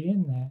fun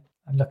being there.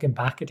 And looking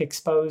back, it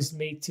exposed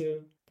me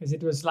to, because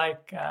it was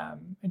like,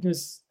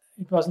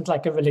 it wasn't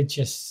like a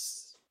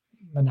religious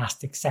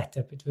monastic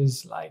setup. It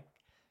was like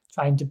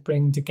trying to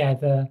bring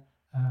together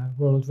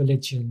world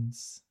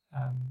religions.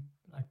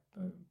 Like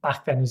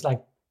back then, it was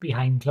like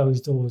behind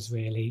closed doors,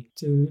 really,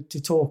 to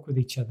talk with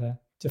each other,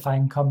 to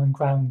find common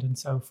ground and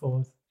so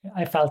forth.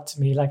 I felt to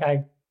me like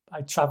I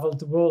travelled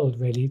the world,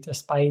 really,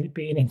 just by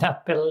being in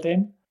that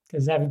building,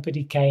 because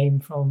everybody came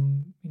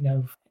from,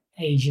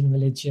 Asian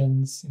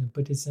religions,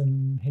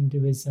 Buddhism,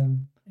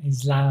 Hinduism,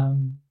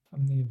 Islam,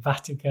 from the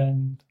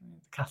Vatican, the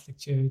Catholic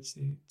Church,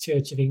 the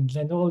Church of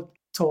England, all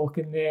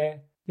talking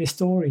their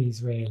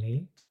stories,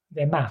 really,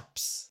 their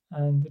maps.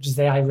 And it was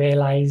there I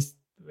realised,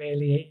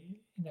 really,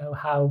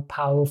 how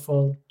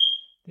powerful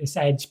this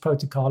EDGE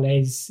protocol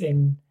is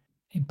in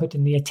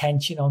putting the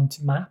attention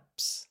onto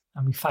maps.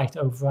 And we fight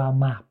over our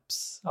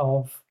maps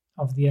of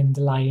the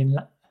underlying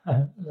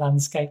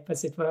landscape,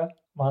 as it were,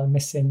 while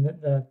missing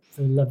the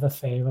love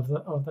affair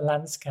of the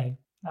landscape.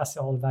 That's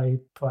all very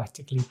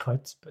poetically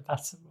put, but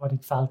that's what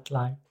it felt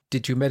like.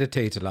 Did you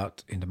meditate a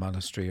lot in the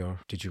monastery, or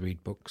did you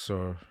read books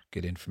or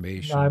get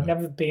information? No, I've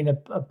never been a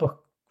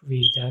book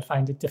reader. I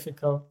find it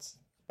difficult.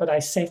 But I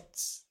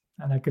sit,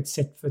 and I could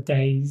sit for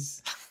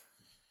days.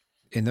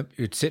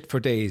 You'd sit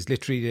for days,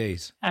 literally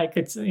days? I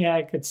could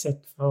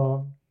sit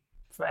for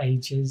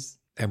ages.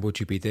 And would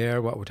you be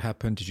there? What would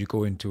happen? Did you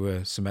go into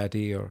a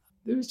samadhi, or?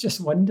 There was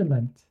just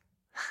wonderment.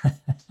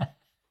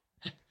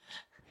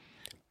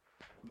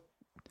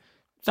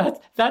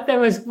 that there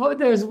was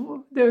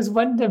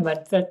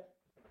wonderment that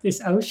this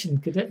ocean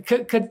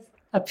could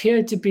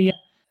appear to be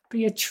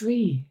a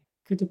tree,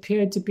 could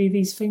appear to be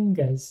these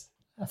fingers,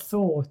 a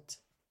thought,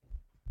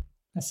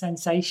 a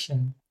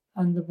sensation,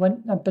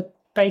 but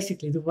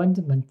basically the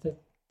wonderment that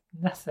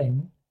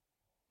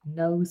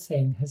no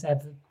thing has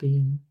ever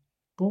been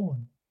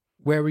born.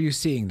 Where were you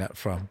seeing that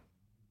from?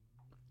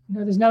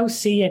 No, there's no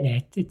sea in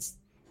it. It's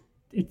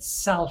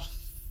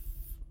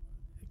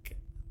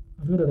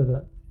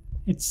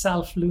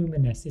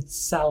self-luminous. It's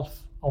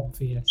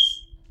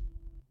self-obvious.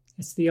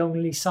 It's the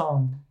only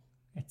song.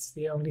 It's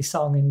the only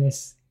song in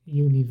this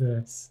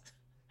universe.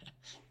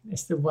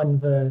 It's the one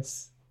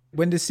verse.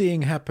 When the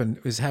seeing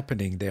is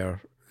happening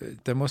there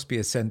must be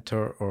a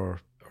center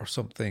or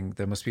something.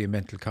 There must be a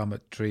mental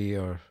commentary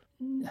or...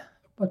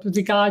 But with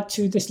regard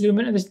to this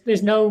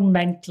there's no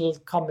mental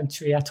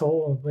commentary at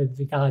all with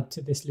regard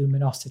to this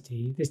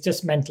luminosity. There's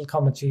just mental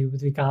commentary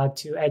with regard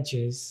to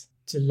edges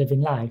to living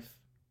life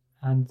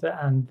and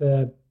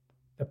the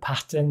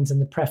patterns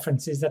and the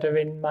preferences that are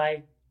in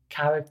my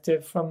character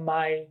from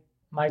my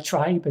my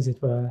tribe, as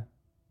it were,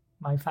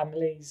 my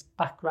family's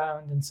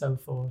background and so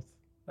forth,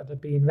 that are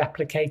being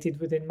replicated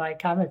within my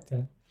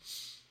character.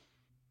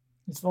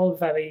 It's all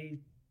very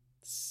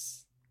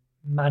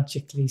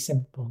magically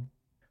simple.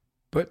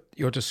 But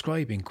you're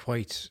describing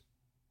quite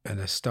an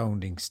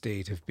astounding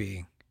state of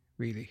being,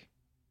 really.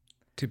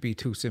 To be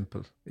too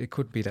simple. It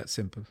couldn't be that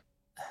simple.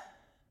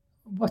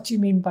 What do you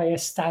mean by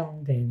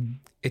astounding?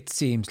 It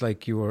seems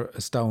like you were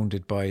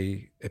astounded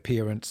by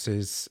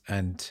appearances,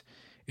 and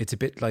it's a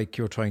bit like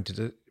you're trying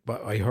to...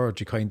 But I heard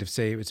you kind of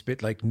say it's a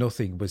bit like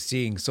nothing was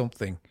seeing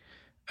something,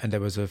 and there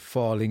was a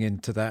falling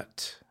into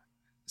that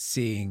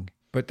seeing.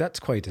 But that's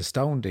quite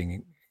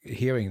astounding,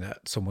 hearing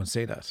that, someone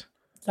say that.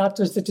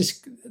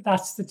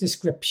 That's the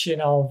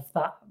description of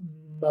that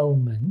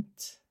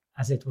moment,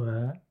 as it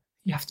were.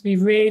 You have to be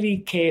really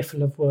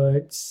careful of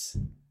words,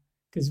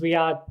 because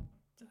I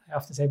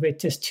often say, we're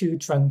just two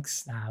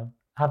drunks now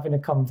having a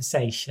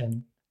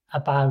conversation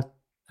about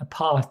a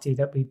party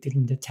that we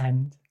didn't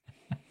attend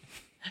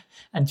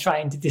and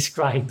trying to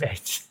describe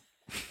it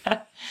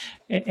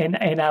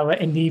in our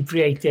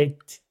inebriated,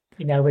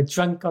 we're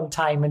drunk on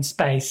time and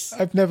space.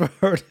 I've never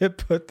heard it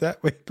put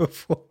that way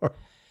before.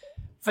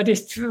 But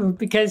it's true,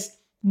 because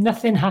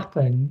nothing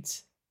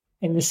happened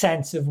in the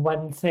sense of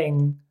one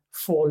thing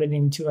falling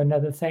into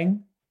another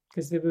thing,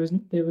 because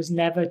there was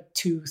never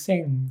two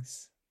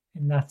things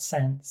in that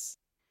sense.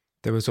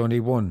 There was only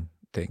one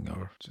thing,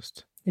 or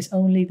just... There's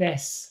only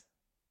this.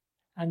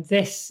 And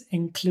this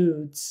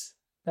includes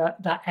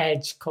that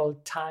edge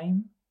called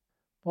time.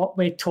 What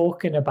we're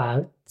talking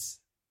about,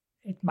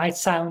 it might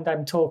sound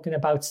I'm talking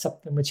about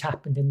something which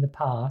happened in the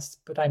past,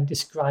 but I'm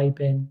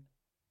describing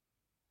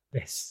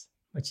this,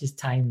 which is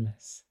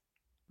timeless,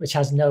 which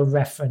has no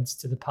reference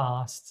to the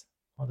past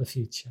or the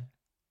future.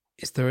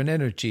 Is there an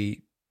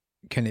energy?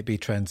 Can it be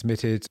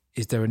transmitted?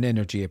 Is there an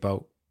energy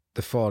about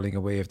the falling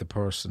away of the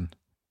person?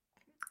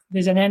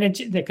 There's an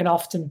energy. There can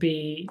often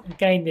be,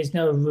 again, there's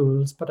no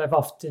rules, but I've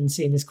often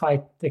seen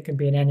there can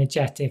be an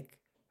energetic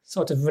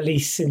sort of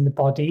release in the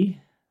body,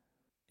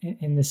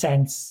 in the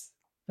sense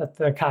that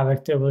the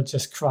character will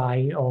just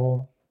cry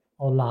or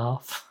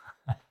laugh.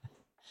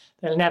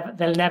 They'll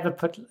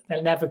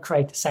never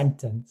create a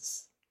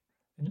sentence.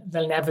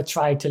 They'll never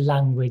try to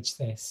language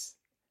this.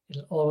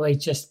 It'll always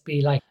just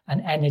be like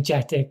an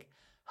energetic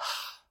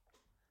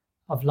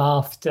of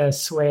laughter,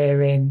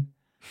 swearing,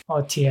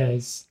 or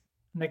tears.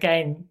 And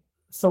again,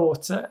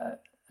 thoughts,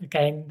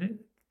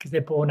 because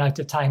they're born out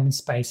of time and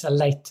space, are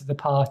late to the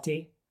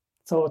party.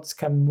 Thoughts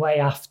come way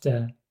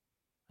after,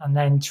 and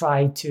then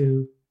try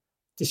to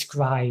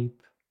describe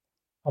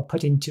or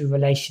put into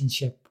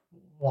relationship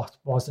what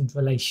wasn't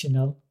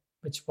relational,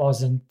 which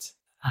wasn't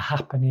a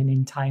happening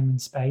in time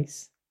and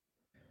space.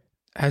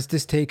 Has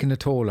this taken a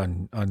toll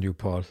on you,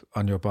 Paul,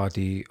 on your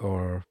body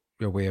or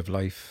your way of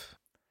life?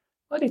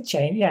 Well, it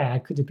changed. Yeah, I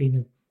could have been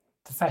a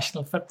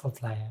professional football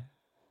player.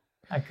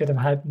 I could have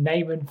had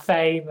name and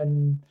fame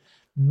and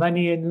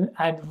money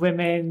and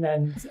women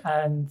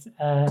and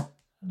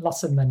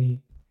lots of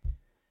money.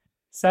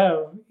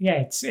 So,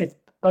 yeah, it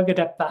buggered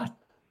up that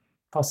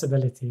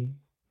possibility.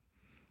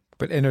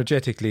 But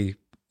energetically,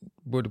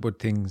 would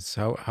things,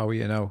 how are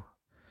you now?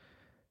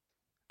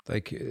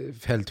 Like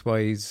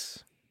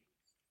health-wise?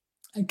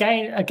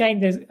 Again,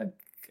 there's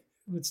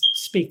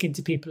speaking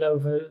to people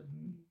over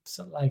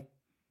sort of like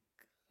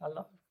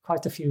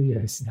quite a few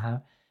years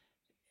now.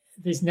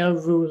 There's no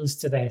rules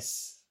to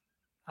this.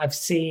 I've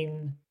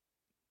seen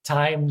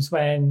times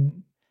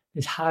when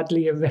there's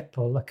hardly a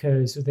ripple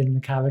occurs within the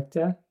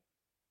character,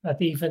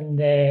 that even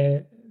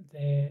their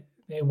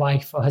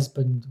wife or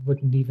husband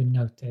wouldn't even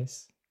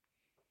notice.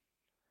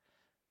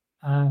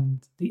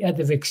 And the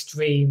other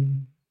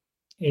extreme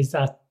is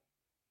that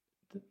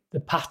the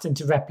pattern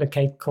to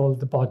replicate, called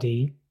the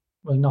body,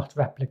 will not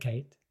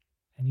replicate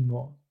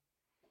anymore.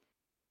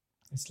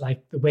 It's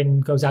like the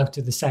wind goes out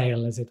of the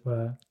sail, as it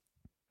were.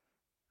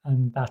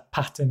 And that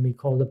pattern we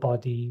call the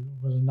body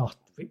will not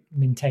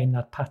maintain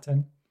that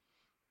pattern.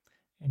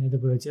 In other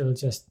words, it'll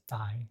just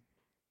die.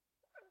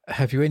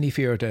 Have you any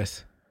fear of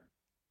death?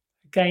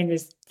 Again,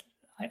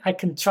 I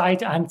can try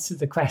to answer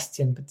the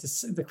question, but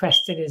the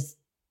question is,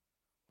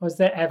 was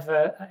there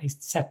ever a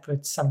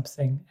separate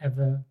something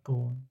ever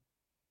born?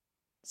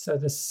 So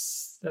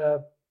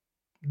the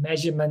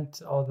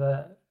measurement or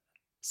the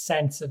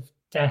sense of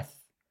death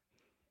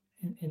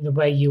in the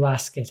way you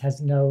ask it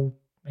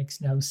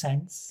makes no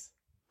sense.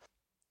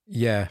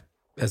 Yeah,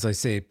 as I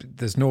say,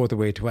 there's no other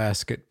way to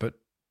ask it, but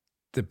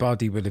the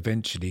body will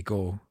eventually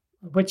go.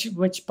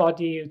 Which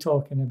body are you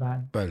talking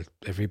about? Well,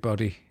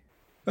 everybody.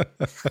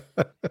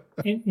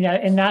 In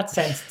that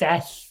sense,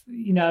 death,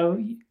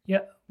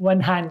 one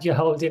hand you're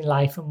holding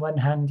life and one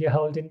hand you're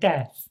holding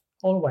death,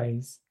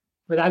 always.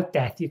 Without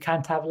death, you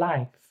can't have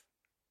life.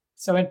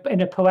 So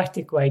in a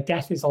poetic way,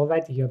 death is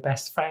already your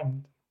best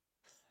friend.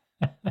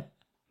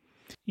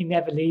 He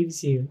never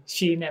leaves you.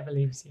 She never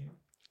leaves you.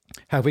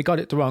 Have we got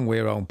it the wrong way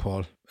around,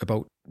 Paul,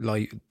 about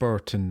life,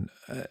 birth and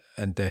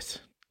death?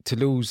 To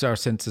lose our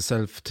sense of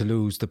self, to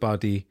lose the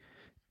body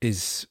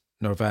is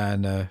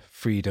nirvana,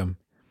 freedom.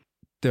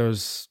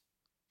 There's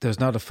there's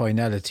not a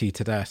finality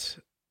to that.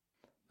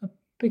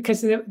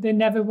 Because there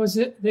never was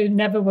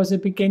a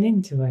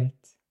beginning to it.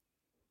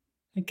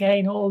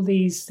 Again, all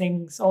these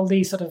things, all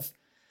these sort of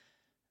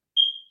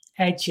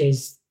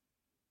edges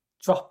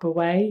drop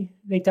away.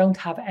 They don't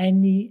have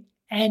any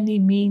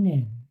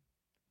meaning.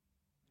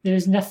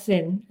 There's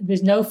nothing,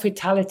 there's no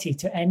fatality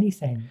to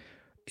anything.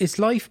 Is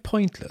life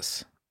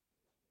pointless?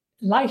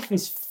 Life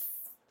is,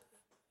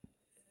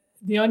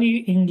 the only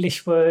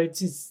English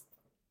words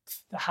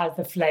that has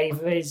the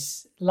flavour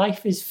is,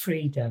 life is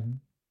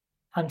freedom.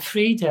 And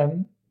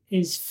freedom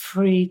is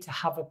free to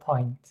have a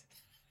point.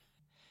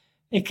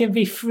 It can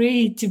be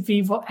free to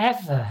be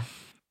whatever.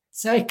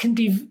 So it can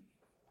be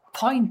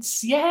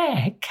points.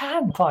 Yeah, it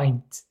can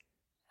point.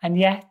 And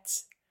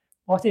yet,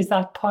 what is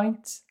that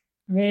point,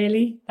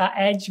 really? That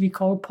edge we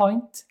call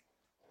point?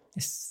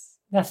 It's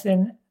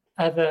nothing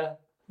other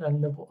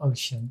than the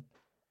ocean.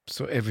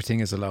 So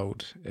everything is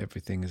allowed.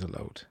 Everything is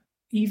allowed.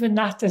 Even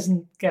that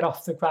doesn't get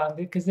off the ground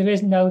because there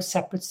is no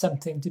separate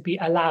something to be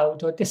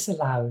allowed or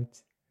disallowed.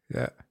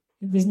 Yeah.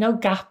 There's no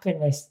gap in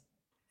this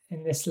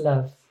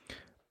love,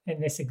 in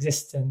this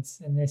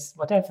existence, in this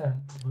whatever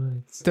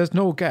words. There's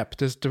no gap.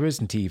 There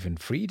isn't even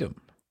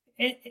freedom.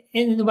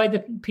 In the way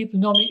that people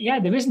normally,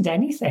 there isn't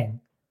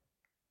anything.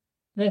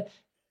 Because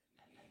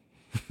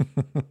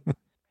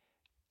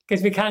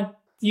we can't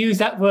use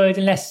that word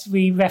unless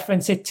we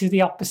reference it to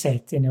the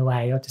opposite in a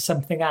way or to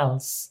something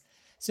else.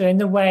 So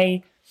in a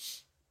way,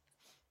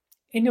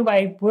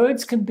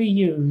 words can be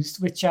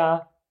used which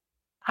are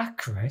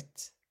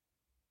accurate,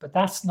 but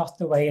that's not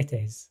the way it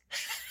is.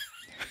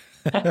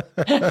 And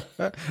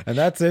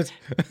that's it.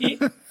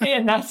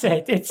 And that's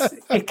it.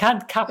 It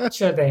can't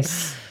capture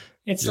this.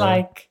 It's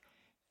like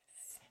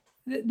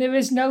there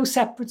is no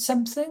separate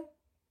something.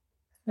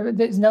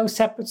 There's no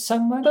separate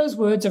someone. Those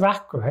words are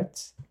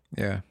accurate.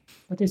 Yeah.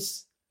 But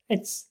it's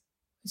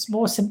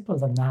more simple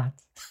than that.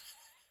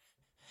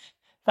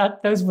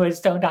 That those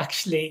words don't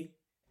actually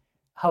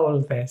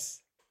hold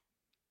this.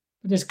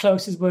 But as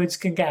close as words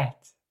can get.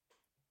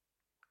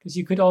 Because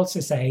you could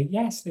also say,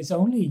 yes, there's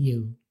only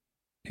you.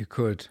 You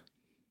could,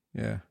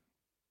 yeah.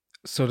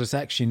 So there's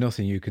actually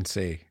nothing you can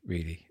say,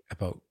 really,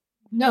 about...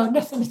 No,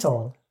 nothing at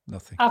all.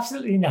 Nothing.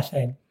 Absolutely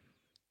nothing.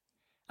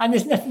 And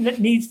there's nothing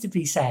that needs to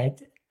be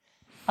said.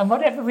 And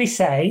whatever we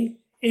say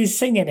is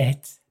singing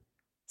it.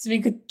 So we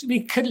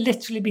could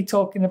literally be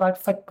talking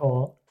about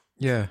football.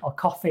 Yeah. Or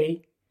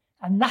coffee.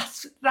 And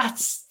that's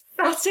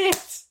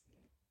it.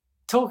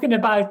 Talking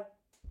about,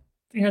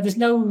 there's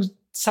no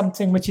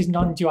something which is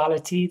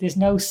non-duality. There's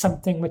no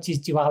something which is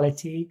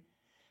duality.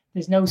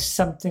 There's no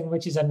something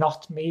which is a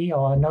not me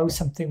or no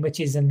something which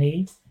is a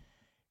me.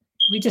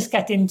 We just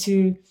get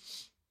into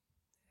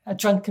a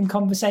drunken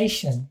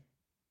conversation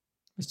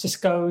which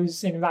just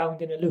goes in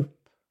round in a loop.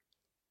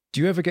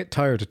 Do you ever get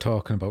tired of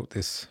talking about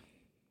this?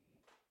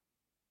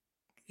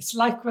 It's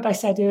like what I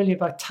said earlier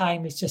about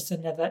time is just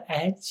another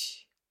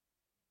edge.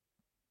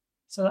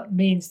 So that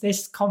means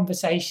this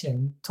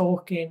conversation,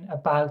 talking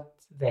about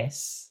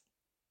this,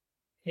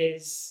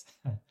 is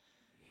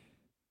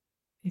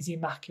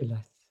immaculate,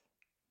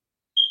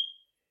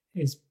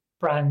 is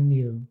brand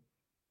new.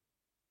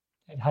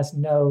 It has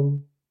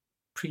no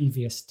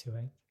previous to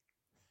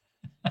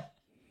it.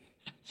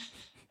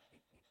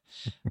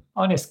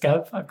 Honest,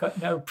 Gov, I've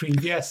got no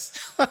previous.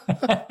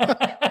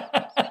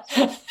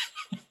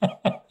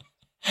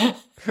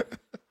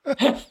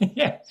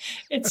 Yeah,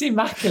 it's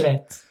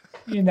immaculate,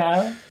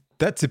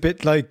 That's a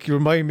bit like you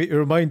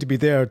reminded me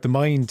there. The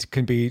mind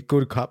can be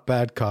good cop,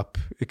 bad cop.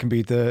 It can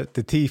be the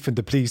thief and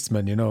the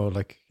policeman.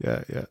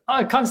 Yeah.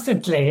 Oh,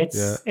 constantly.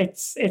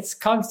 It's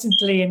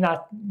constantly in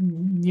that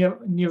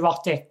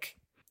neurotic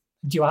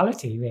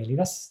duality. Really,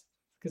 that's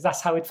because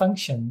that's how it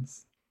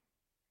functions.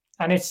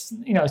 And it's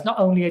it's not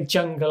only a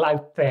jungle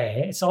out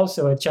there; it's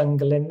also a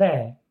jungle in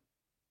there,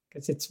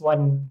 because it's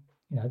one.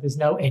 There's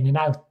no in and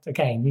out.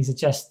 Again, these are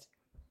just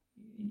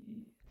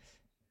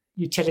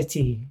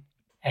utility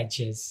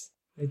edges.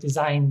 They're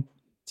designed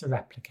to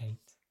replicate,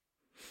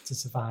 to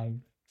survive.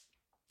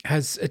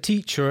 Has a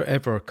teacher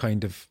ever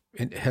kind of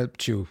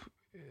helped you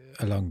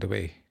along the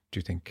way, do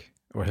you think,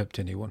 or helped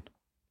anyone?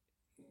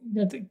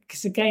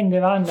 Because again,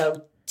 there are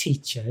no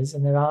teachers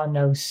and there are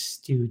no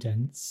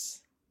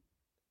students.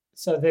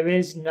 So there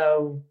is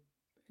no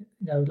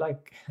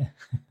like...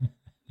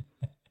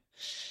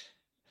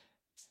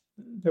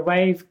 The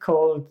wave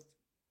called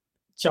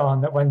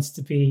John that wants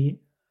to be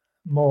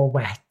more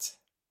wet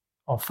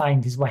or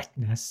find his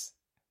wetness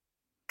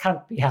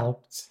can't be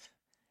helped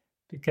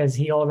because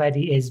he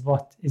already is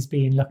what is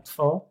being looked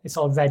for. It's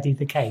already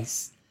the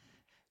case.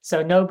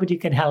 So nobody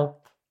can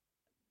help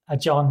a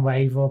John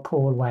wave or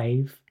Paul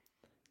wave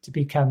to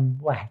become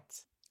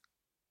wet.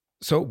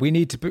 So we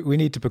need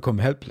to become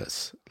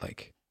helpless,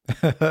 like.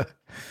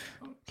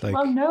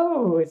 Well,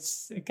 no,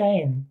 it's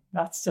again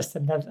that's just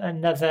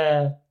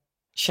another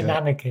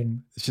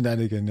shenanigan.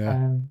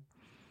 Shenanigan,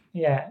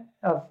 yeah.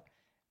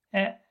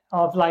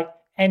 Of like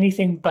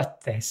anything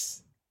but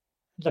this,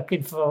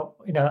 looking for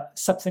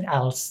something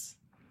else,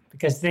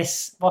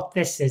 because what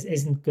this is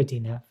isn't good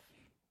enough.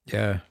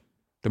 Yeah.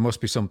 There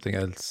must be something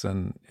else,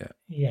 and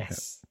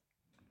Yes,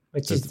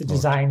 which There's is the more.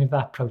 design of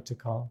that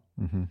protocol.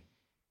 Mm-hmm.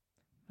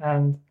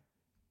 And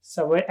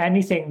so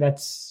anything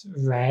that's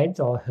read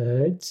or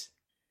heard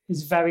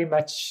is very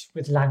much,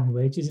 with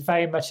language, is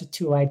very much a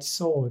two-edged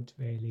sword,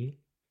 really.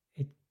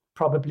 It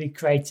probably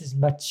creates as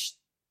much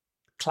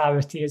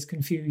clarity as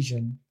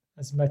confusion,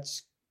 as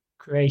much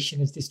creation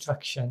as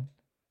destruction.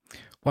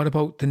 What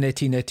about the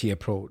neti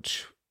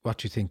approach? What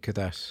do you think of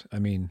that? I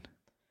mean,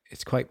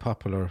 it's quite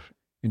popular,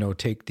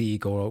 take the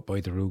ego out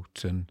by the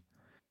root. And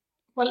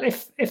Well,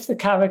 if the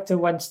character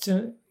wants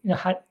to,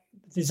 the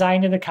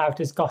design of the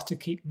character's got to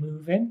keep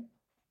moving.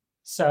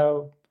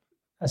 So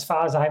as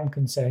far as I'm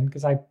concerned,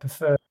 because I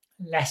prefer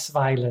less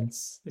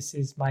violence, this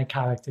is my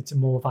character, to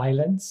more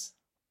violence.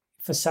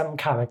 For some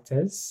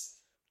characters,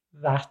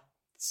 that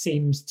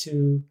seems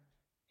to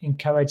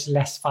encourage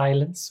less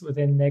violence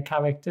within their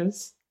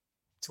characters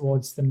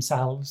towards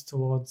themselves,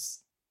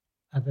 towards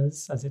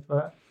others, as it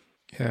were.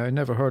 yeah, I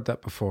never heard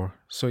that before.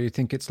 So you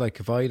think it's like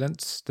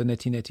violence, the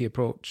neti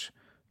approach,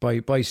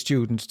 by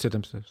students to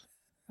themselves?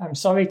 I'm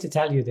sorry to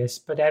tell you this,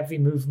 but every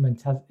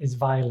movement is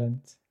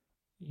violent.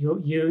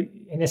 You,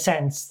 in a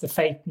sense, the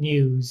fake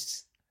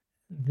news,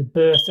 the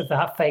birth of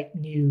that fake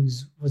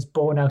news was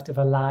born out of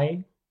a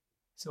lie.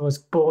 So it was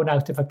born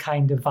out of a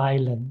kind of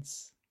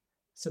violence.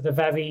 So the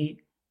very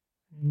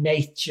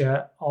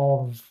nature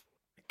of,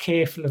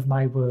 careful of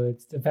my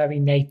words, the very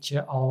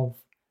nature of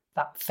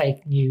that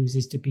fake news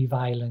is to be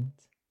violent.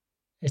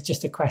 It's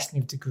just a question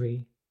of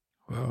degree.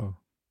 Wow.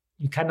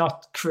 You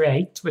cannot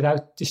create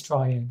without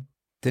destroying.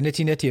 The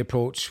neti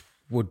approach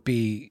would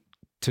be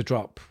to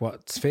drop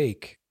what's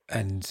fake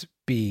and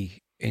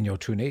be in your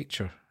true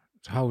nature.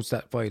 How's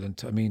that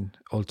violent? I mean,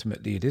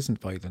 ultimately it isn't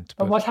violent.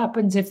 But what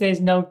happens if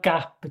there's no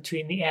gap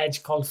between the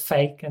edge called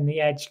fake and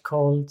the edge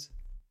called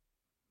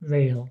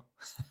real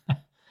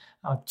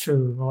or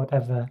true or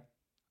whatever?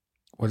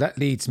 Well, that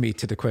leads me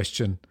to the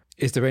question,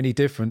 is there any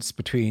difference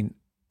between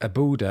a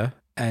Buddha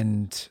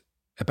and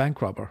a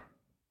bank robber?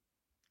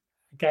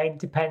 Again,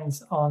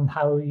 depends on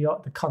how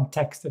the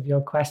context of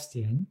your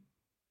question.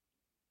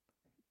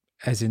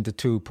 As in the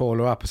two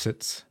polar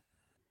opposites?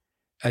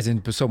 As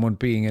in someone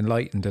being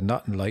enlightened and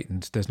not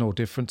enlightened, there's no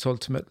difference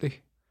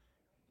ultimately?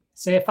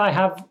 So if I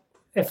have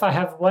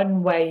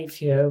one wave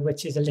here,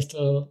 which is a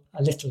little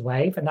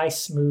wave, a nice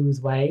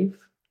smooth wave,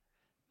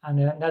 and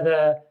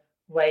another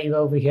wave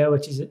over here,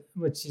 which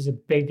is a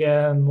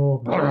bigger,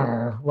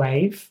 more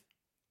wave,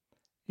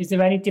 is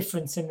there any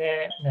difference in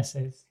their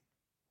wetnesses,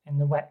 in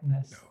the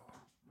wetness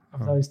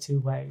of those two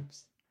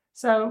waves?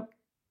 So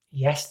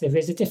yes, there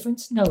is a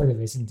difference. No,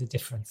 there isn't a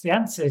difference. The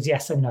answer is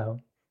yes or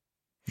no.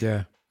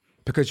 Yeah,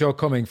 because you're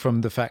coming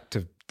from the fact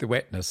of the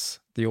wetness,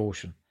 the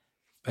ocean,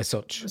 as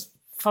such.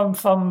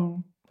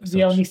 From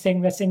the only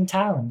thing that's in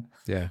town.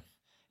 Yeah.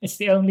 It's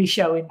the only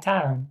show in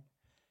town.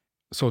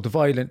 So the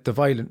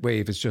violent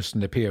wave is just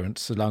an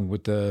appearance along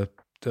with the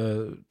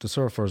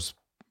surfer's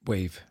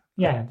wave.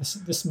 Yeah,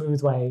 the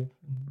smooth wave,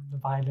 the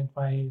violent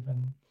wave.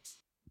 And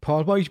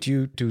Paul, why do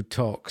you do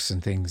talks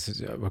and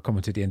things? We're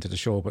coming to the end of the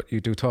show, but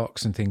you do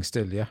talks and things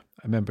still, yeah?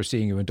 I remember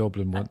seeing you in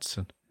Dublin once.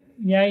 And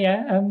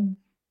yeah,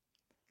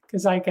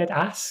 because I get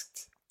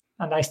asked,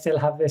 and I still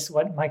have this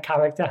one. My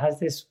character has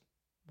this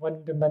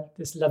wonderment,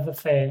 this love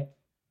affair.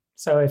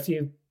 So if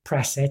you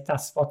press it,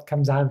 that's what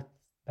comes out,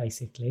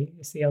 basically.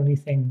 It's the only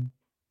thing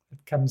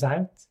that comes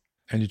out.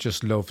 And you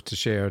just love to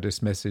share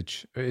this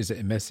message. Is it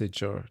a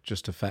message or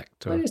just a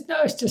fact? Or? Well,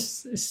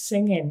 it's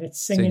singing.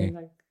 It's singing.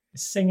 Like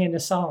it's singing a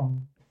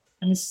song.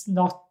 And it's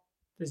not,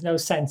 there's no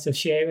sense of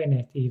sharing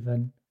it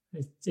even.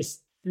 It's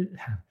just,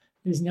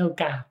 there's no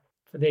gap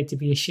for there to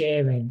be a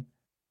sharing.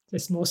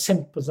 It's more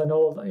simple than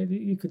all.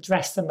 You could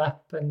dress them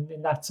up and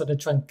in that sort of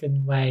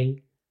drunken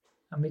way,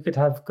 and we could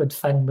have good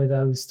fun with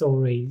those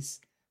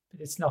stories, but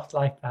it's not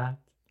like that.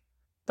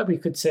 But we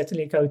could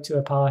certainly go to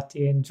a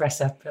party and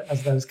dress up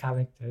as those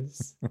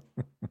characters.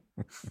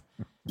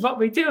 What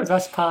we do,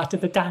 that's part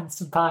of the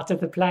dance and part of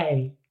the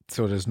play.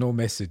 So there's no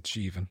message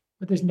even.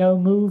 But there's no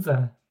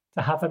mover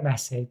to have a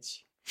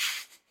message.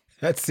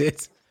 That's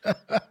it.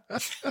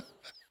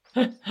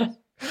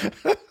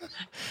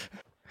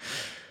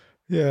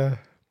 Yeah.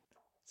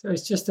 So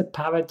it's just a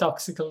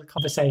paradoxical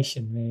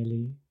conversation,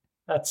 really.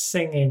 That's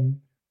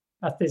singing,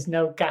 that there's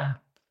no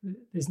gap.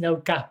 There's no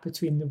gap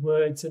between the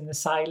words and the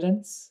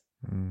silence.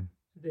 Mm.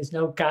 There's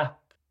no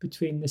gap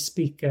between the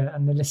speaker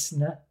and the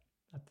listener.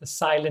 That the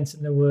silence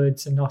and the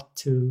words are not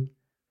two.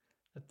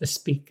 That the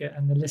speaker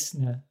and the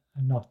listener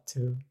are not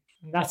two.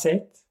 And that's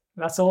it.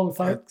 That's all,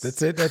 folks.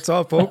 That's it. That's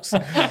all, folks.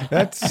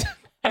 That's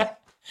the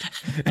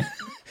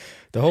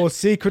whole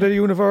secret of the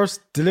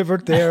universe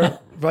delivered there,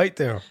 right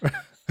there.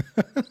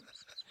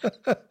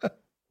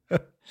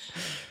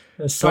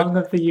 The song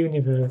of the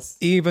universe.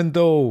 Even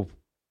though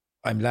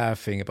I'm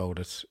laughing about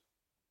it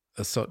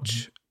as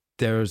such,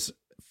 there's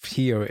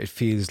here, it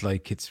feels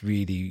like it's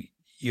really,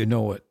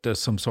 there's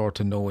some sort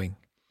of knowing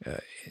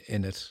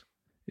in it,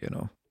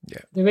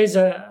 Yeah. There is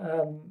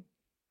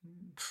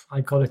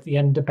I call it the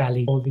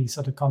underbelly, all these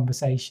sort of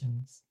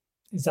conversations.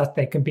 is that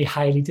they can be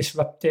highly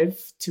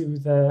disruptive to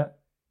that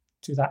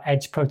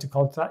edge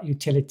protocol, to that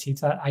utility,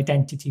 to that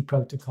identity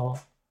protocol.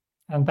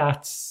 And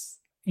that's,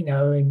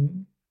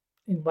 in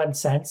one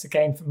sense,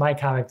 again, for my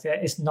character,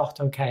 it's not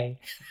okay.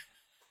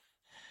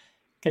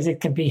 Because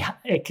it can be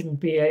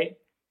a,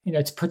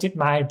 to put it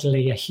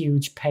mildly, a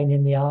huge pain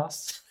in the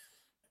arse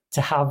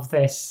to have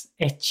this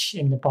itch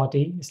in the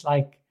body. It's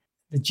like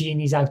the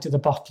genie's out of the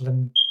bottle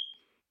and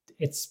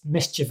it's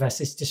mischievous,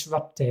 it's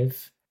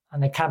disruptive,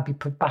 and it can't be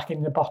put back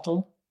in the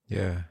bottle.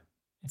 Yeah.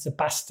 It's a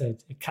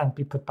bastard. It can't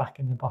be put back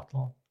in the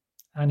bottle.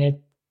 And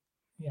it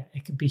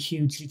can be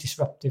hugely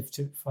disruptive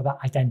for that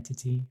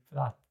identity, for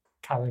that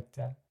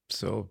character.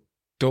 So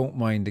don't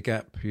mind the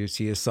gap. You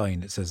see a sign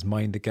that says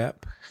mind the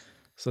gap.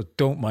 So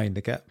don't mind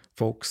the gap,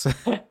 folks.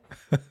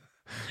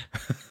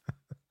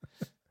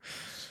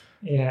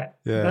 Yeah.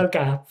 No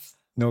gap.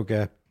 No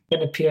gap.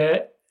 Can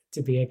appear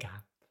to be a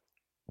gap.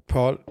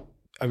 Paul,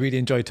 I really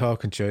enjoyed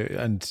talking to you,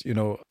 and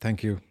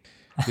thank you.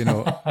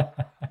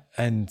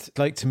 And I'd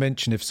like to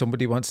mention, if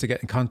somebody wants to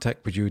get in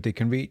contact with you, they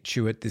can reach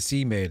you at this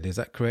email. Is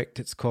that correct?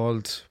 It's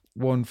called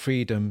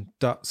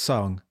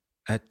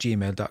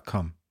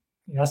onefreedom.song@gmail.com.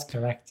 That's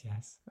correct,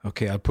 yes.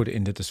 Okay, I'll put it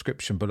in the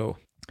description below.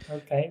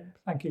 Okay,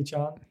 thank you,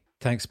 John.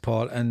 Thanks,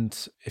 Paul.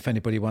 And if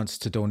anybody wants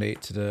to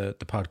donate to the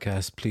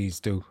podcast, please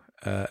do,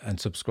 and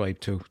subscribe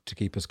to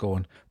keep us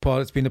going. Paul,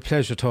 it's been a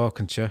pleasure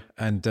talking to you,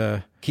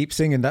 and keep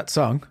singing that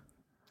song.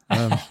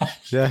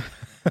 Yeah.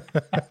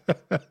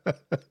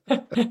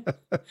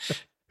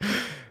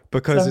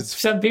 Because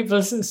some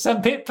people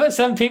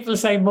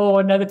say more,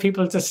 and other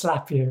people just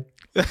slap you.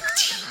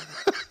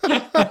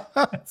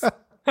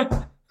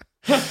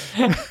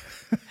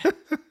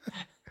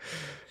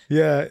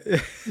 Yeah.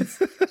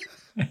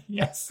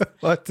 Yes.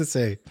 What to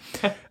say?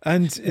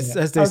 And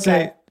as they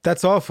say,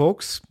 that's all,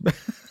 folks.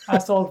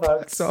 That's all,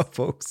 folks. That's all,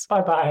 folks.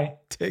 Bye-bye.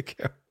 Take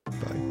care.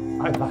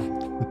 Bye. Bye-bye.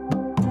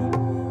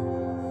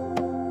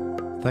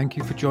 Thank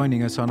you for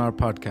joining us on our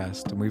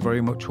podcast, and we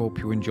very much hope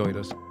you enjoyed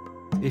it.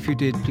 If you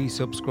did, please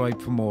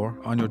subscribe for more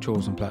on your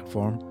chosen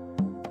platform.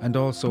 And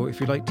also, if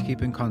you'd like to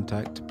keep in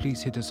contact,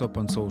 please hit us up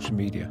on social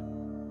media.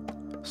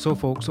 So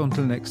folks,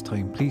 until next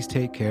time, please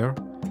take care,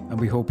 and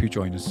we hope you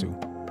join us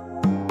soon.